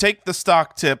just take the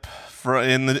stock tip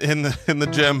in the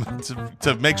gym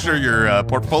to make sure your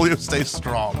portfolio stays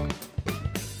strong.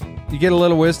 You get a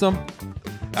little wisdom.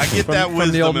 I get that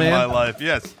wisdom in my life.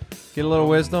 Yes. Get a little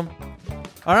wisdom.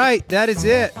 All right, that is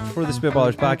it for the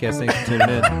Spitballers podcast. Thanks for tuning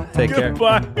in. Take care.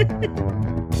 Goodbye.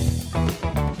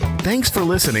 Thanks for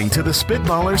listening to the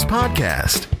Spitballers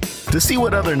podcast. To see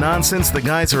what other nonsense the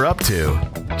guys are up to,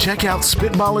 check out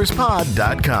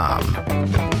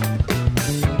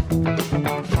SpitballersPod.com.